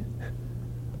me.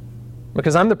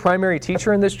 Because I'm the primary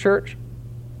teacher in this church.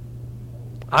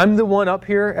 I'm the one up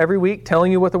here every week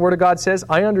telling you what the Word of God says.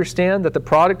 I understand that the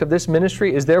product of this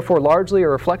ministry is therefore largely a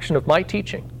reflection of my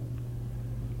teaching.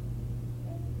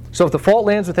 So if the fault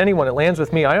lands with anyone, it lands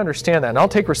with me. I understand that, and I'll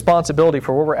take responsibility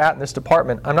for where we're at in this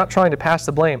department. I'm not trying to pass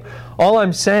the blame. All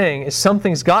I'm saying is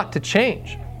something's got to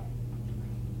change.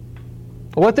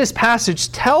 What this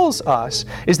passage tells us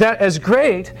is that as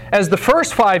great as the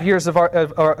first 5 years of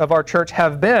our church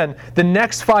have been, the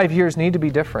next 5 years need to be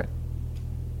different.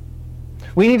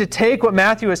 We need to take what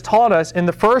Matthew has taught us in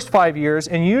the first 5 years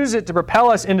and use it to propel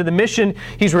us into the mission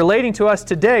he's relating to us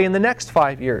today in the next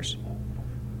 5 years.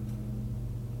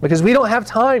 Because we don't have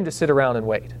time to sit around and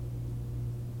wait.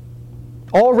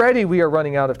 Already we are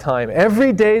running out of time.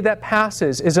 Every day that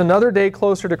passes is another day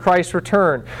closer to Christ's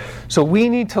return. So we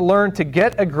need to learn to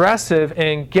get aggressive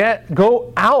and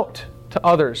go out to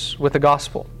others with the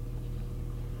gospel.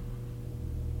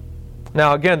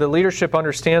 Now again, the leadership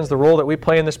understands the role that we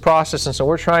play in this process, and so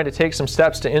we're trying to take some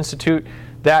steps to institute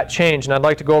that change. And I'd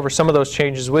like to go over some of those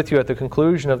changes with you at the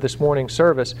conclusion of this morning's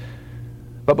service.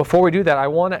 But before we do that, I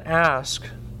want to ask,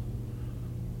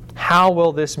 how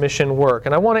will this mission work?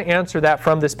 And I want to answer that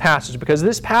from this passage, because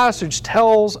this passage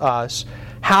tells us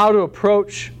how to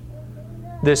approach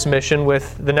this mission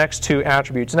with the next two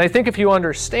attributes. And I think if you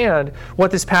understand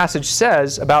what this passage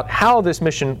says about how this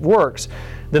mission works,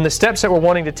 then the steps that we're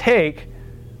wanting to take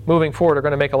moving forward are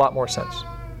going to make a lot more sense.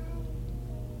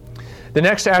 The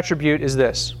next attribute is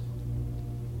this.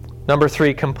 Number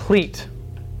 3, complete.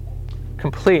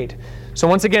 Complete. So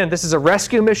once again, this is a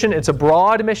rescue mission. It's a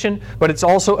broad mission, but it's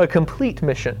also a complete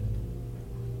mission.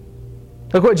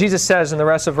 Look what Jesus says in the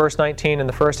rest of verse 19 and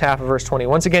the first half of verse 20.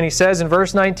 Once again, he says in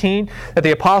verse 19 that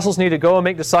the apostles need to go and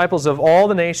make disciples of all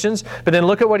the nations. But then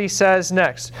look at what he says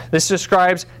next. This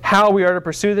describes how we are to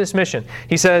pursue this mission.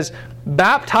 He says,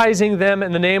 baptizing them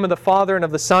in the name of the Father and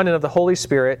of the Son and of the Holy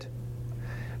Spirit,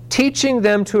 teaching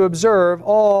them to observe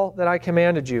all that I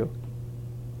commanded you.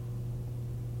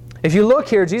 If you look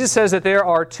here, Jesus says that there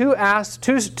are two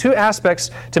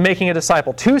aspects to making a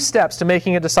disciple, 2 steps to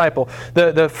making a disciple.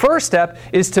 The first step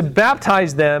is to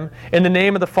baptize them in the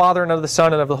name of the Father and of the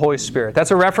Son and of the Holy Spirit.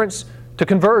 That's a reference to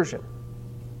conversion.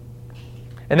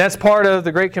 And that's part of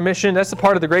the Great Commission. That's the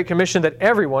part of the Great Commission that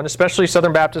everyone, especially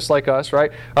Southern Baptists like us,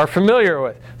 right, are familiar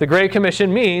with. The Great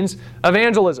Commission means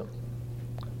evangelism.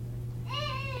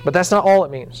 But that's not all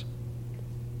it means.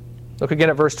 Look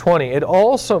again at verse 20. It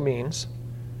also means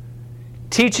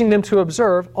teaching them to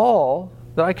observe all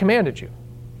that I commanded you.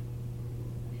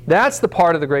 That's the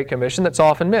part of the Great Commission that's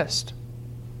often missed.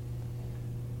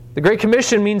 The Great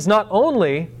Commission means not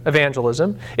only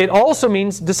evangelism, it also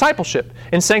means discipleship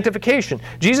and sanctification.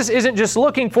 Jesus isn't just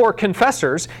looking for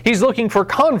confessors, He's looking for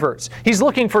converts. He's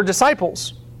looking for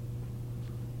disciples.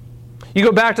 You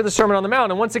go back to the Sermon on the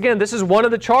Mount, and once again, this is one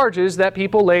of the charges that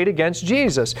people laid against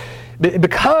Jesus.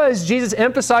 Because Jesus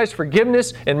emphasized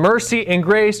forgiveness and mercy and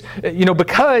grace,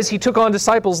 because He took on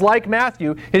disciples like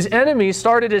Matthew, His enemies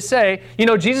started to say,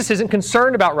 Jesus isn't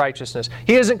concerned about righteousness.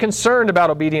 He isn't concerned about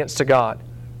obedience to God.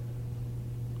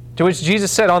 To which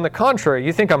Jesus said, on the contrary,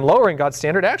 you think I'm lowering God's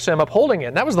standard? Actually, I'm upholding it.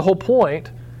 And that was the whole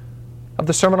point of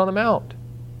the Sermon on the Mount.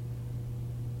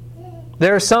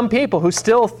 There are some people who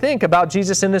still think about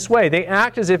Jesus in this way. They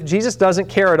act as if Jesus doesn't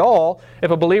care at all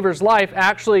if a believer's life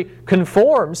actually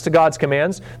conforms to God's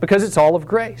commands because it's all of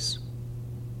grace.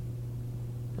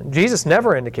 Jesus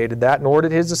never indicated that, nor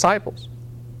did His disciples.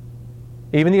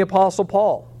 Even the Apostle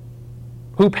Paul,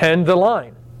 who penned the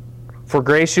line, "For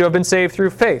grace you have been saved through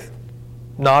faith,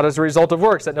 not as a result of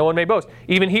works, that no one may boast."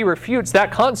 Even he refutes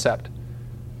that concept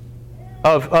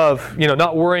of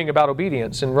not worrying about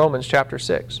obedience in Romans chapter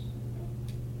 6.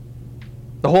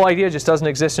 The whole idea just doesn't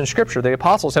exist in Scripture. The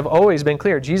apostles have always been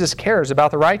clear. Jesus cares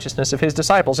about the righteousness of His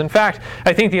disciples. In fact,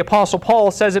 I think the Apostle Paul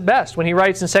says it best when he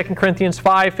writes in 2 Corinthians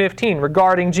 5:15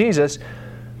 regarding Jesus,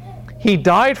 He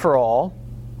died for all,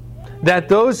 that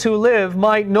those who live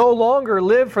might no longer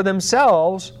live for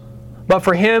themselves, but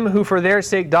for Him who for their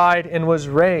sake died and was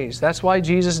raised. That's why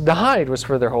Jesus died, was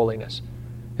for their holiness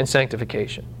and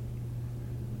sanctification.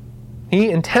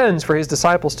 He intends for His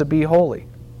disciples to be holy.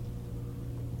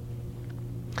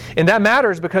 And that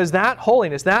matters because that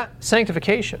holiness, that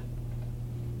sanctification,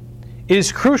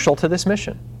 is crucial to this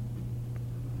mission.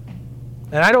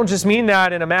 And I don't just mean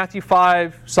that in a Matthew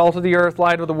 5, salt of the earth,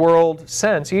 light of the world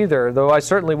sense either, though I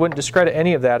certainly wouldn't discredit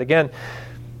any of that. Again,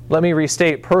 let me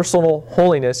restate, personal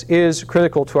holiness is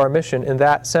critical to our mission in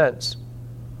that sense.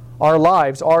 Our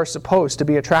lives are supposed to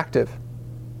be attractive.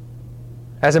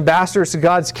 As ambassadors to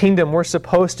God's kingdom, we're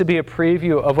supposed to be a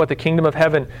preview of what the kingdom of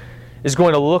heaven is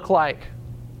going to look like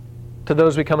to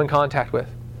those we come in contact with.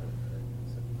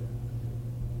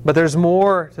 But there's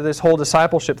more to this whole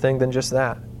discipleship thing than just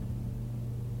that.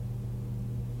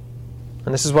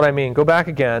 And this is what I mean. Go back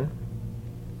again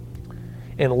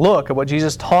and look at what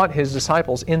Jesus taught His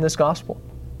disciples in this gospel.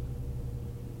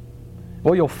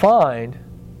 What you'll find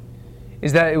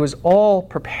is that it was all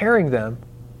preparing them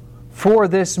for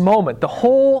this moment. The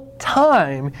whole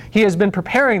time He has been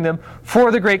preparing them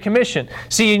for the Great Commission.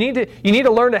 See, you need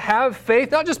to learn to have faith,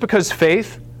 not just because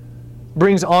faith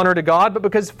brings honor to God, but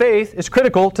because faith is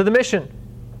critical to the mission.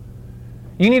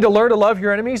 You need to learn to love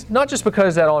your enemies, not just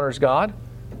because that honors God,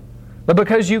 but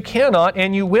because you cannot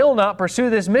and you will not pursue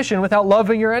this mission without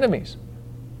loving your enemies.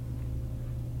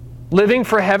 Living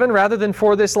for heaven rather than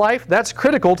for this life, that's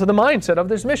critical to the mindset of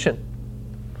this mission.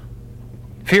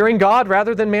 Fearing God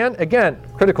rather than man, again,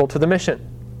 critical to the mission.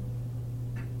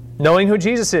 Knowing who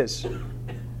Jesus is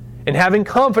and having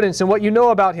confidence in what you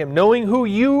know about Him, knowing who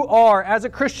you are as a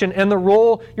Christian and the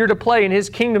role you're to play in His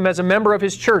kingdom as a member of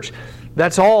His church,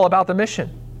 that's all about the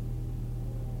mission.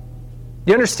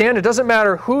 You understand, it doesn't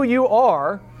matter who you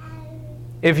are.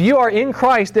 If you are in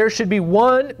Christ, there should be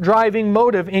one driving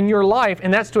motive in your life,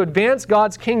 and that's to advance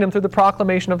God's kingdom through the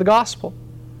proclamation of the gospel.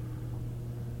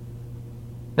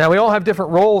 Now, we all have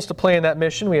different roles to play in that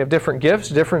mission. We have different gifts,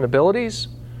 different abilities.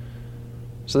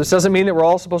 So this doesn't mean that we're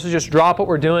all supposed to just drop what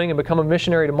we're doing and become a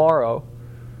missionary tomorrow.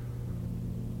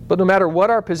 But no matter what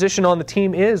our position on the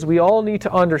team is, we all need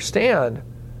to understand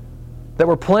that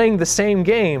we're playing the same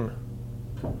game.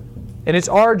 And it's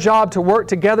our job to work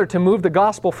together to move the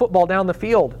gospel football down the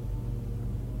field.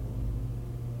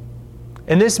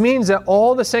 And this means that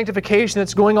all the sanctification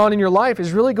that's going on in your life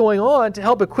is really going on to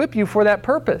help equip you for that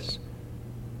purpose.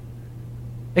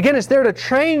 Again, it's there to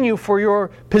train you for your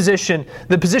position,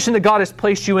 the position that God has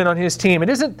placed you in on His team. It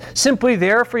isn't simply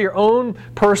there for your own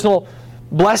personal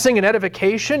blessing and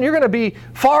edification. You're going to be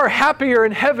far happier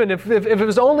in heaven if it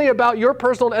was only about your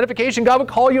personal edification. God would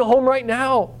call you home right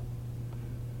now.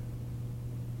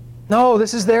 No,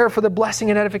 this is there for the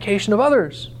blessing and edification of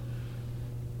others.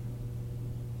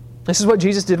 This is what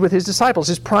Jesus did with His disciples.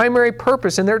 His primary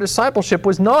purpose in their discipleship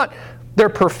was not their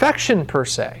perfection per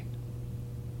se,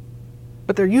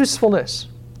 but their usefulness.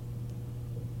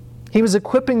 He was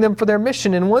equipping them for their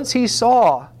mission, and once He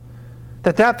saw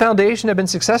that foundation had been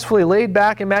successfully laid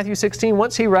back in Matthew 16,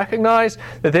 once He recognized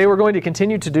that they were going to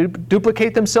continue to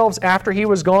duplicate themselves after He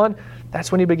was gone,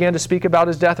 that's when He began to speak about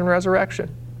His death and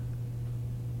resurrection.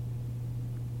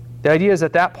 The idea is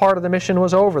that part of the mission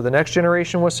was over. The next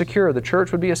generation was secure. The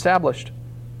church would be established.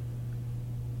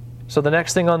 So the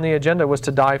next thing on the agenda was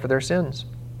to die for their sins.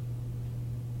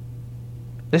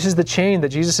 This is the chain that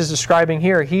Jesus is describing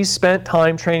here. He spent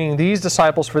time training these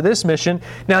disciples for this mission.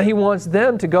 Now He wants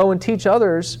them to go and teach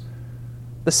others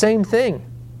the same thing.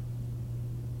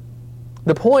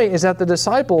 The point is that the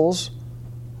disciples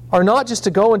are not just to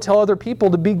go and tell other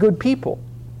people to be good people.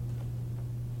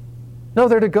 No,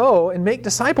 they're to go and make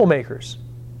disciple makers.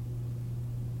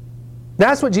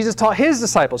 That's what Jesus taught His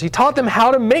disciples. He taught them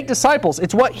how to make disciples.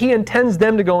 It's what He intends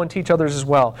them to go and teach others as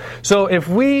well. So if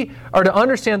we are to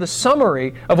understand the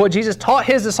summary of what Jesus taught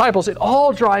His disciples, it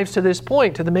all drives to this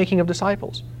point, to the making of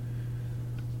disciples.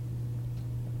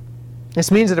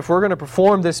 This means that if we're going to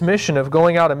perform this mission of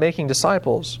going out and making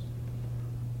disciples,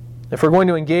 if we're going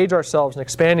to engage ourselves in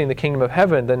expanding the kingdom of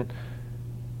heaven, then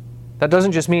that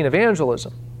doesn't just mean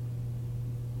evangelism.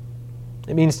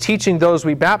 It means teaching those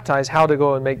we baptize how to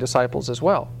go and make disciples as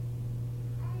well.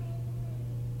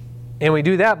 And we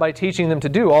do that by teaching them to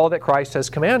do all that Christ has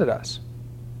commanded us.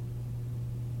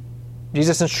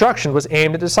 Jesus' instruction was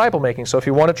aimed at disciple making. So if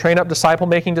you want to train up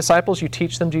disciple-making disciples, you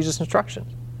teach them Jesus'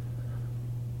 instructions.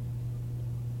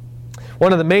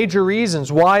 One of the major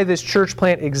reasons why this church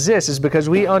plant exists is because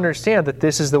we understand that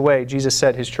this is the way Jesus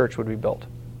said His church would be built.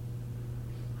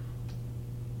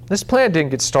 This plant didn't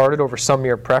get started over some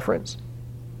mere preference.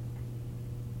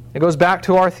 It goes back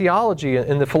to our theology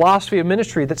and the philosophy of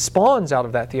ministry that spawns out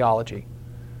of that theology.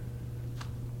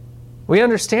 We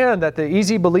understand that the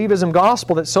easy believism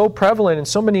gospel that's so prevalent in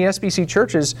so many SBC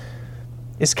churches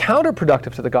is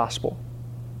counterproductive to the gospel.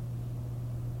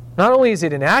 Not only is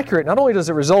it inaccurate, not only does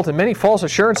it result in many false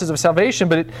assurances of salvation,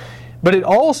 but it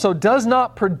also does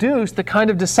not produce the kind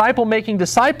of disciple-making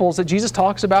disciples that Jesus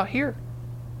talks about here.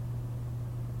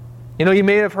 You know, you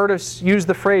may have heard us use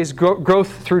the phrase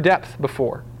growth through depth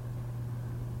before.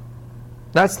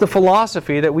 That's the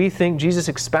philosophy that we think Jesus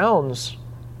expounds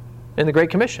in the Great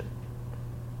Commission.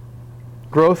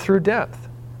 Growth through depth.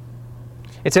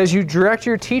 It's as you direct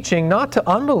your teaching not to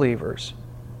unbelievers,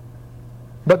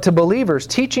 but to believers,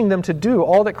 teaching them to do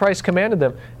all that Christ commanded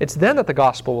them. It's then that the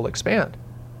gospel will expand.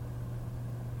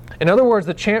 In other words,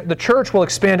 the church will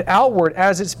expand outward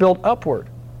as it's built upward.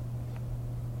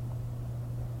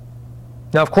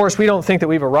 Now, of course, we don't think that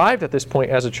we've arrived at this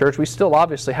point as a church. We still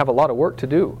obviously have a lot of work to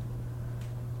do.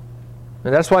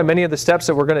 And that's why many of the steps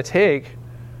that we're going to take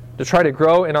to try to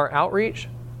grow in our outreach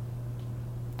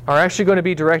are actually going to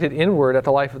be directed inward at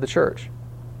the life of the church.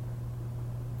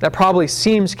 That probably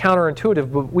seems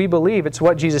counterintuitive, but we believe it's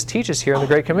what Jesus teaches here in the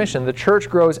Great Commission. The church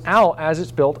grows out as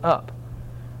it's built up.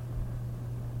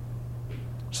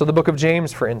 So the book of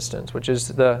James, for instance, which is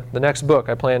the next book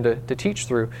I plan to teach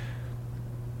through,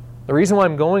 the reason why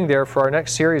I'm going there for our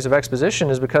next series of exposition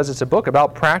is because it's a book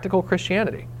about practical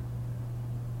Christianity.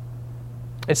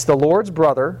 It's the Lord's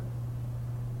brother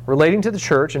relating to the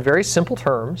church in very simple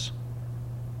terms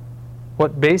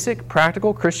what basic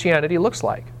practical Christianity looks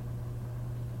like.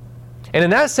 And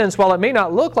in that sense, while it may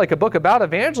not look like a book about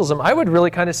evangelism, I would really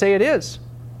kind of say it is.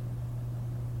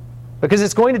 Because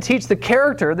it's going to teach the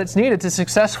character that's needed to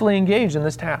successfully engage in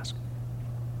this task.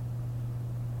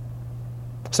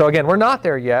 So again, we're not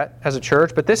there yet as a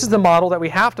church, but this is the model that we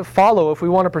have to follow if we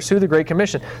want to pursue the Great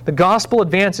Commission. The gospel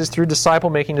advances through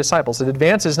disciple-making disciples. It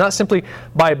advances not simply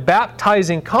by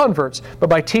baptizing converts, but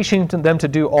by teaching them to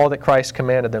do all that Christ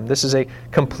commanded them. This is a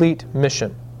complete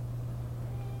mission.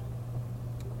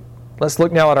 Let's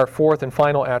look now at our fourth and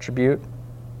final attribute.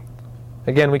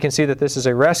 Again, we can see that this is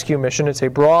a rescue mission. It's a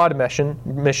broad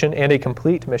mission and a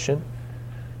complete mission.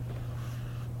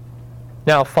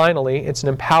 Now, finally, it's an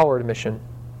empowered mission.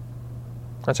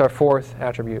 That's our fourth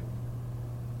attribute.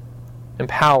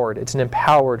 Empowered. It's an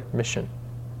empowered mission.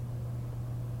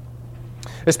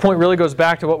 This point really goes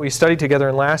back to what we studied together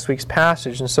in last week's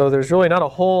passage, and so there's really not a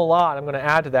whole lot I'm going to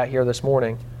add to that here this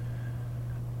morning.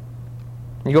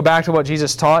 You go back to what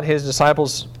Jesus taught His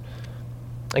disciples,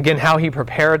 again, how He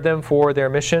prepared them for their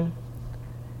mission.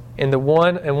 And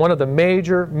one of the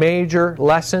major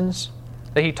lessons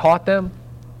that He taught them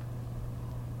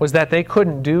was that they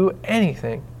couldn't do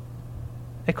anything.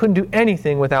 They couldn't do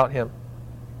anything without Him.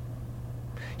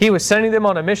 He was sending them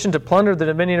on a mission to plunder the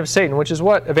dominion of Satan, which is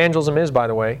what evangelism is, by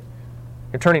the way.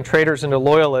 You're turning traitors into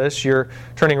loyalists. You're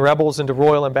turning rebels into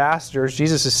royal ambassadors.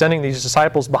 Jesus is sending these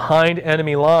disciples behind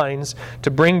enemy lines to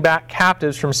bring back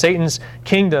captives from Satan's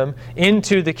kingdom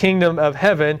into the kingdom of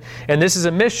heaven. And this is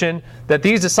a mission that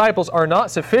these disciples are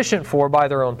not sufficient for by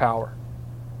their own power.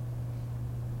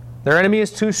 Their enemy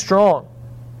is too strong.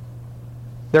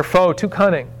 Their foe too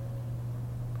cunning.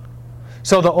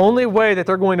 So the only way that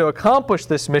they're going to accomplish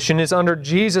this mission is under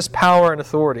Jesus' power and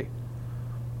authority.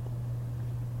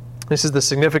 This is the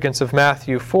significance of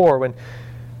Matthew 4. When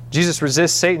Jesus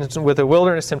resists Satan with the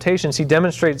wilderness temptations, He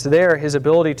demonstrates there His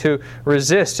ability to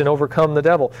resist and overcome the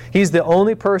devil. He's the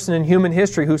only person in human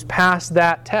history who's passed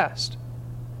that test.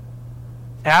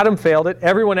 Adam failed it.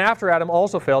 Everyone after Adam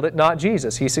also failed it, not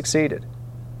Jesus. He succeeded.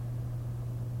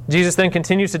 Jesus then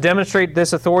continues to demonstrate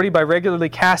this authority by regularly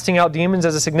casting out demons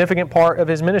as a significant part of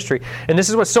His ministry. And this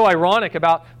is what's so ironic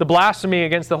about the blasphemy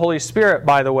against the Holy Spirit,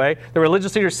 by the way. The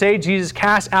religious leaders say Jesus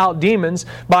cast out demons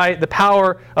by the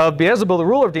power of Beelzebul, the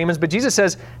ruler of demons. But Jesus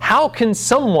says, how can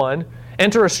someone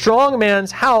enter a strong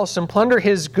man's house and plunder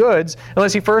his goods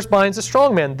unless he first binds the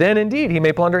strong man? Then indeed he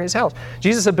may plunder his house.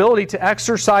 Jesus' ability to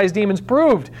exorcise demons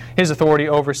proved His authority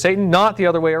over Satan, not the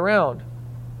other way around.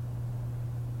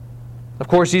 Of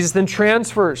course, Jesus then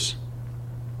transfers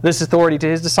this authority to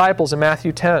His disciples in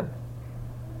Matthew 10,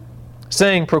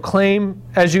 saying, proclaim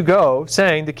as you go,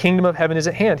 saying, the kingdom of heaven is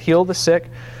at hand. Heal the sick,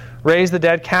 raise the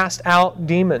dead, cast out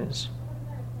demons.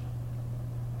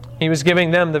 He was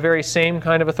giving them the very same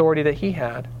kind of authority that He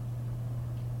had.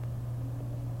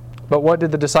 But what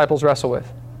did the disciples wrestle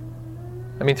with?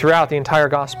 I mean, throughout the entire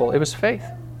gospel, it was faith.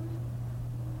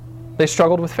 They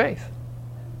struggled with faith.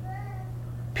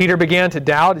 Peter began to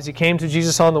doubt as he came to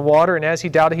Jesus on the water, and as he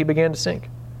doubted, he began to sink.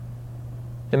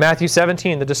 In Matthew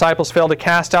 17, the disciples failed to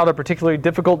cast out a particularly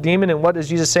difficult demon, and what does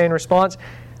Jesus say in response?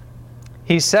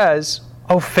 He says,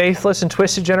 "O faithless and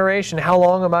twisted generation, how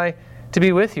long am I to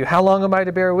be with you? How long am I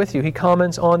to bear with you?" He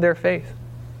comments on their faith.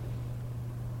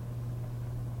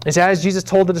 It's as Jesus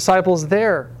told the disciples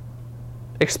there,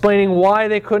 explaining why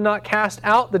they could not cast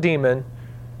out the demon.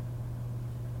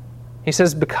 He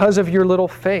says, because of your little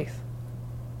faith.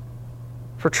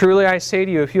 For truly I say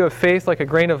to you, if you have faith like a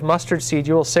grain of mustard seed,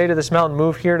 you will say to this mountain,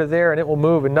 move here to there, and it will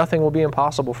move, and nothing will be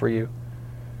impossible for you.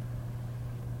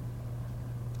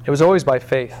 It was always by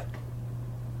faith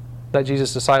that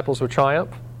Jesus' disciples would triumph,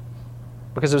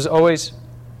 because it was always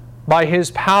by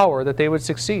His power that they would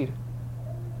succeed.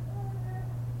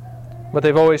 But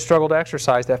they've always struggled to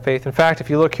exercise that faith. In fact,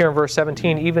 if you look here in verse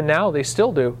 17, even now they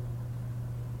still do.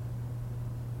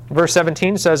 Verse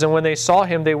 17 says, and when they saw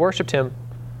Him, they worshipped Him,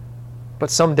 but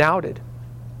some doubted.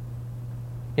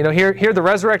 You know, here the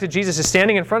resurrected Jesus is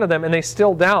standing in front of them and they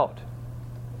still doubt.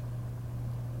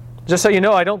 Just so you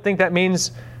know, I don't think that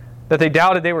means that they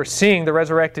doubted they were seeing the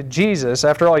resurrected Jesus.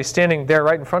 After all, He's standing there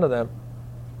right in front of them.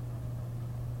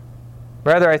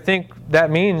 Rather, I think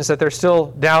that means that they're still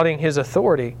doubting His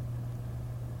authority.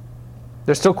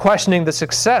 They're still questioning the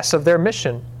success of their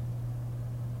mission.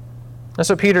 And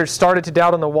so Peter started to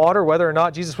doubt on the water whether or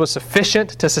not Jesus was sufficient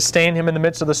to sustain him in the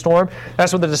midst of the storm.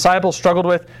 That's what the disciples struggled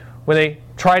with when they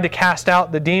tried to cast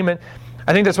out the demon.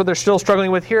 I think that's what they're still struggling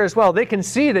with here as well. They can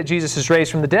see that Jesus is raised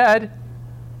from the dead.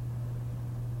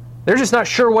 They're just not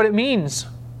sure what it means.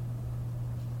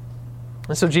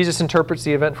 And so Jesus interprets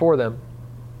the event for them.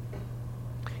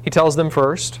 He tells them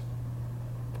first,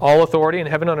 all authority in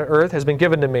heaven and on earth has been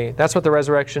given to me. That's what the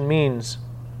resurrection means.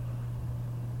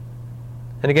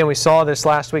 And again, we saw this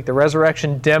last week. The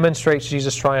resurrection demonstrates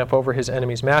Jesus' triumph over His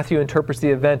enemies. Matthew interprets the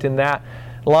event in that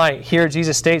light. Here,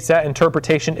 Jesus states that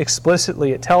interpretation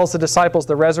explicitly. It tells the disciples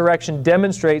the resurrection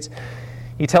demonstrates,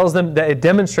 He tells them that it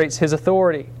demonstrates His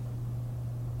authority.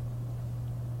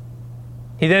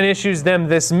 He then issues them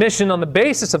this mission on the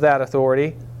basis of that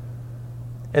authority.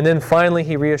 And then finally,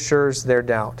 He reassures their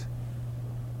doubt.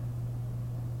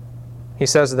 He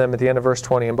says to them at the end of verse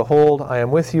 20, and behold, I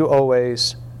am with you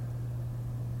always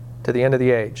to the end of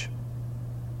the age.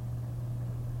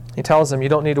 He tells them, you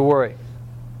don't need to worry,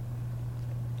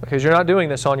 because you're not doing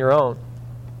this on your own.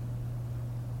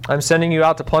 I'm sending you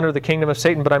out to plunder the kingdom of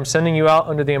Satan, but I'm sending you out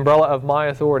under the umbrella of my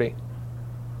authority.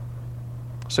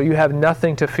 So you have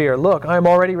nothing to fear. Look, I am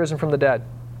already risen from the dead.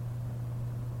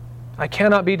 I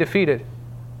cannot be defeated,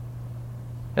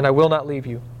 and I will not leave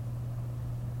you.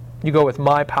 You go with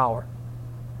my power.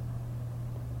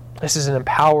 This is an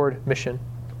empowered mission.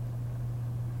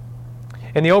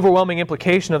 And the overwhelming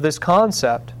implication of this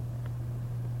concept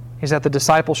is that the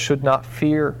disciples should not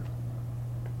fear.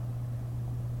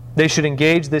 They should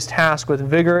engage this task with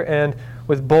vigor and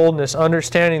with boldness,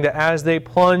 understanding that as they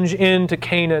plunge into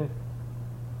Canaan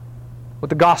with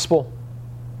the gospel,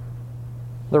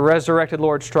 the resurrected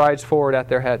Lord strides forward at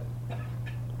their head,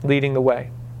 leading the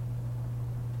way.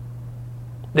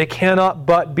 They cannot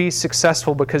but be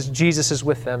successful because Jesus is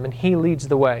with them and He leads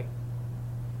the way.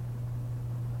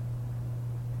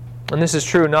 And this is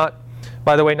true,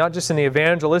 by the way, not just in the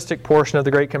evangelistic portion of the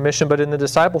Great Commission, but in the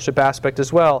discipleship aspect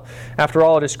as well. After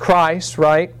all, it is Christ,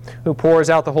 right, who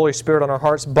pours out the Holy Spirit on our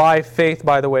hearts by faith,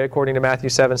 by the way, according to Matthew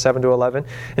 7:7-11.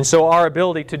 And so our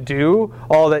ability to do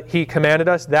all that He commanded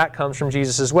us, that comes from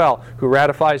Jesus as well, who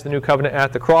ratifies the new covenant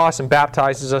at the cross and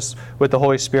baptizes us with the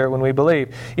Holy Spirit when we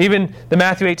believe. Even the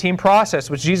Matthew 18 process,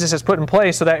 which Jesus has put in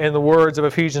place so that, in the words of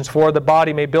Ephesians 4, the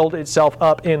body may build itself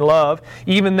up in love,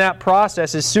 even that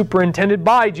process is superintended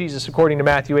by Jesus, according to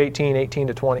Matthew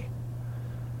 18:18-20.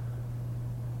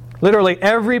 Literally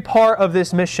every part of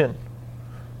this mission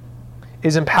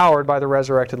is empowered by the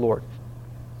resurrected Lord.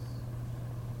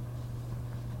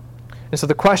 And so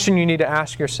the question you need to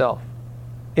ask yourself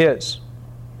is,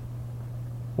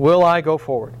 will I go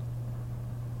forward?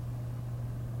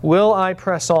 Will I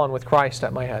press on with Christ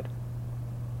at my head?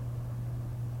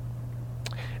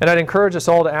 And I'd encourage us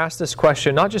all to ask this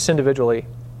question, not just individually,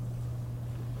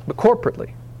 but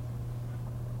corporately.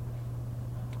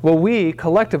 Will we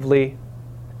collectively,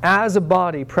 as a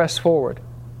body, press forward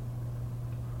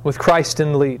with Christ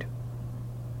in the lead?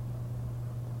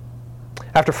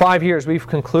 After 5 years, we've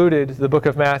concluded the book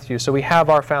of Matthew, so we have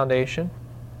our foundation,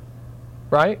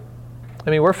 right?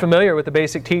 I mean, we're familiar with the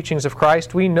basic teachings of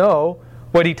Christ. We know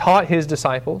what He taught His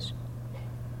disciples.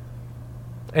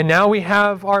 And now we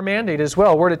have our mandate as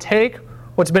well. We're to take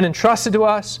what's been entrusted to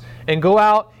us and go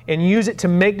out and use it to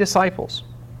make disciples.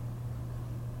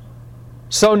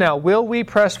 So now, will we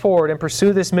press forward and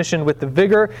pursue this mission with the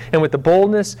vigor and with the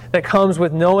boldness that comes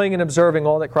with knowing and observing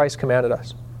all that Christ commanded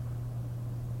us?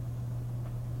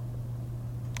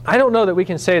 I don't know that we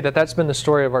can say that that's been the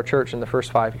story of our church in the first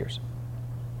 5 years.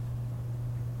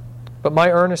 But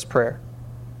my earnest prayer,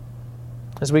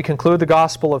 as we conclude the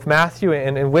Gospel of Matthew,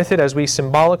 and with it as we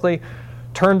symbolically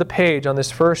turn the page on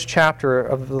this first chapter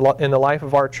in the life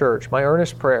of our church, my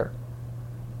earnest prayer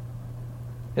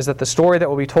is that the story that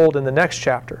will be told in the next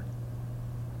chapter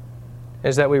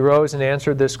is that we rose and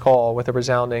answered this call with a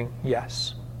resounding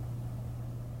yes.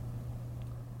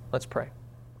 Let's pray.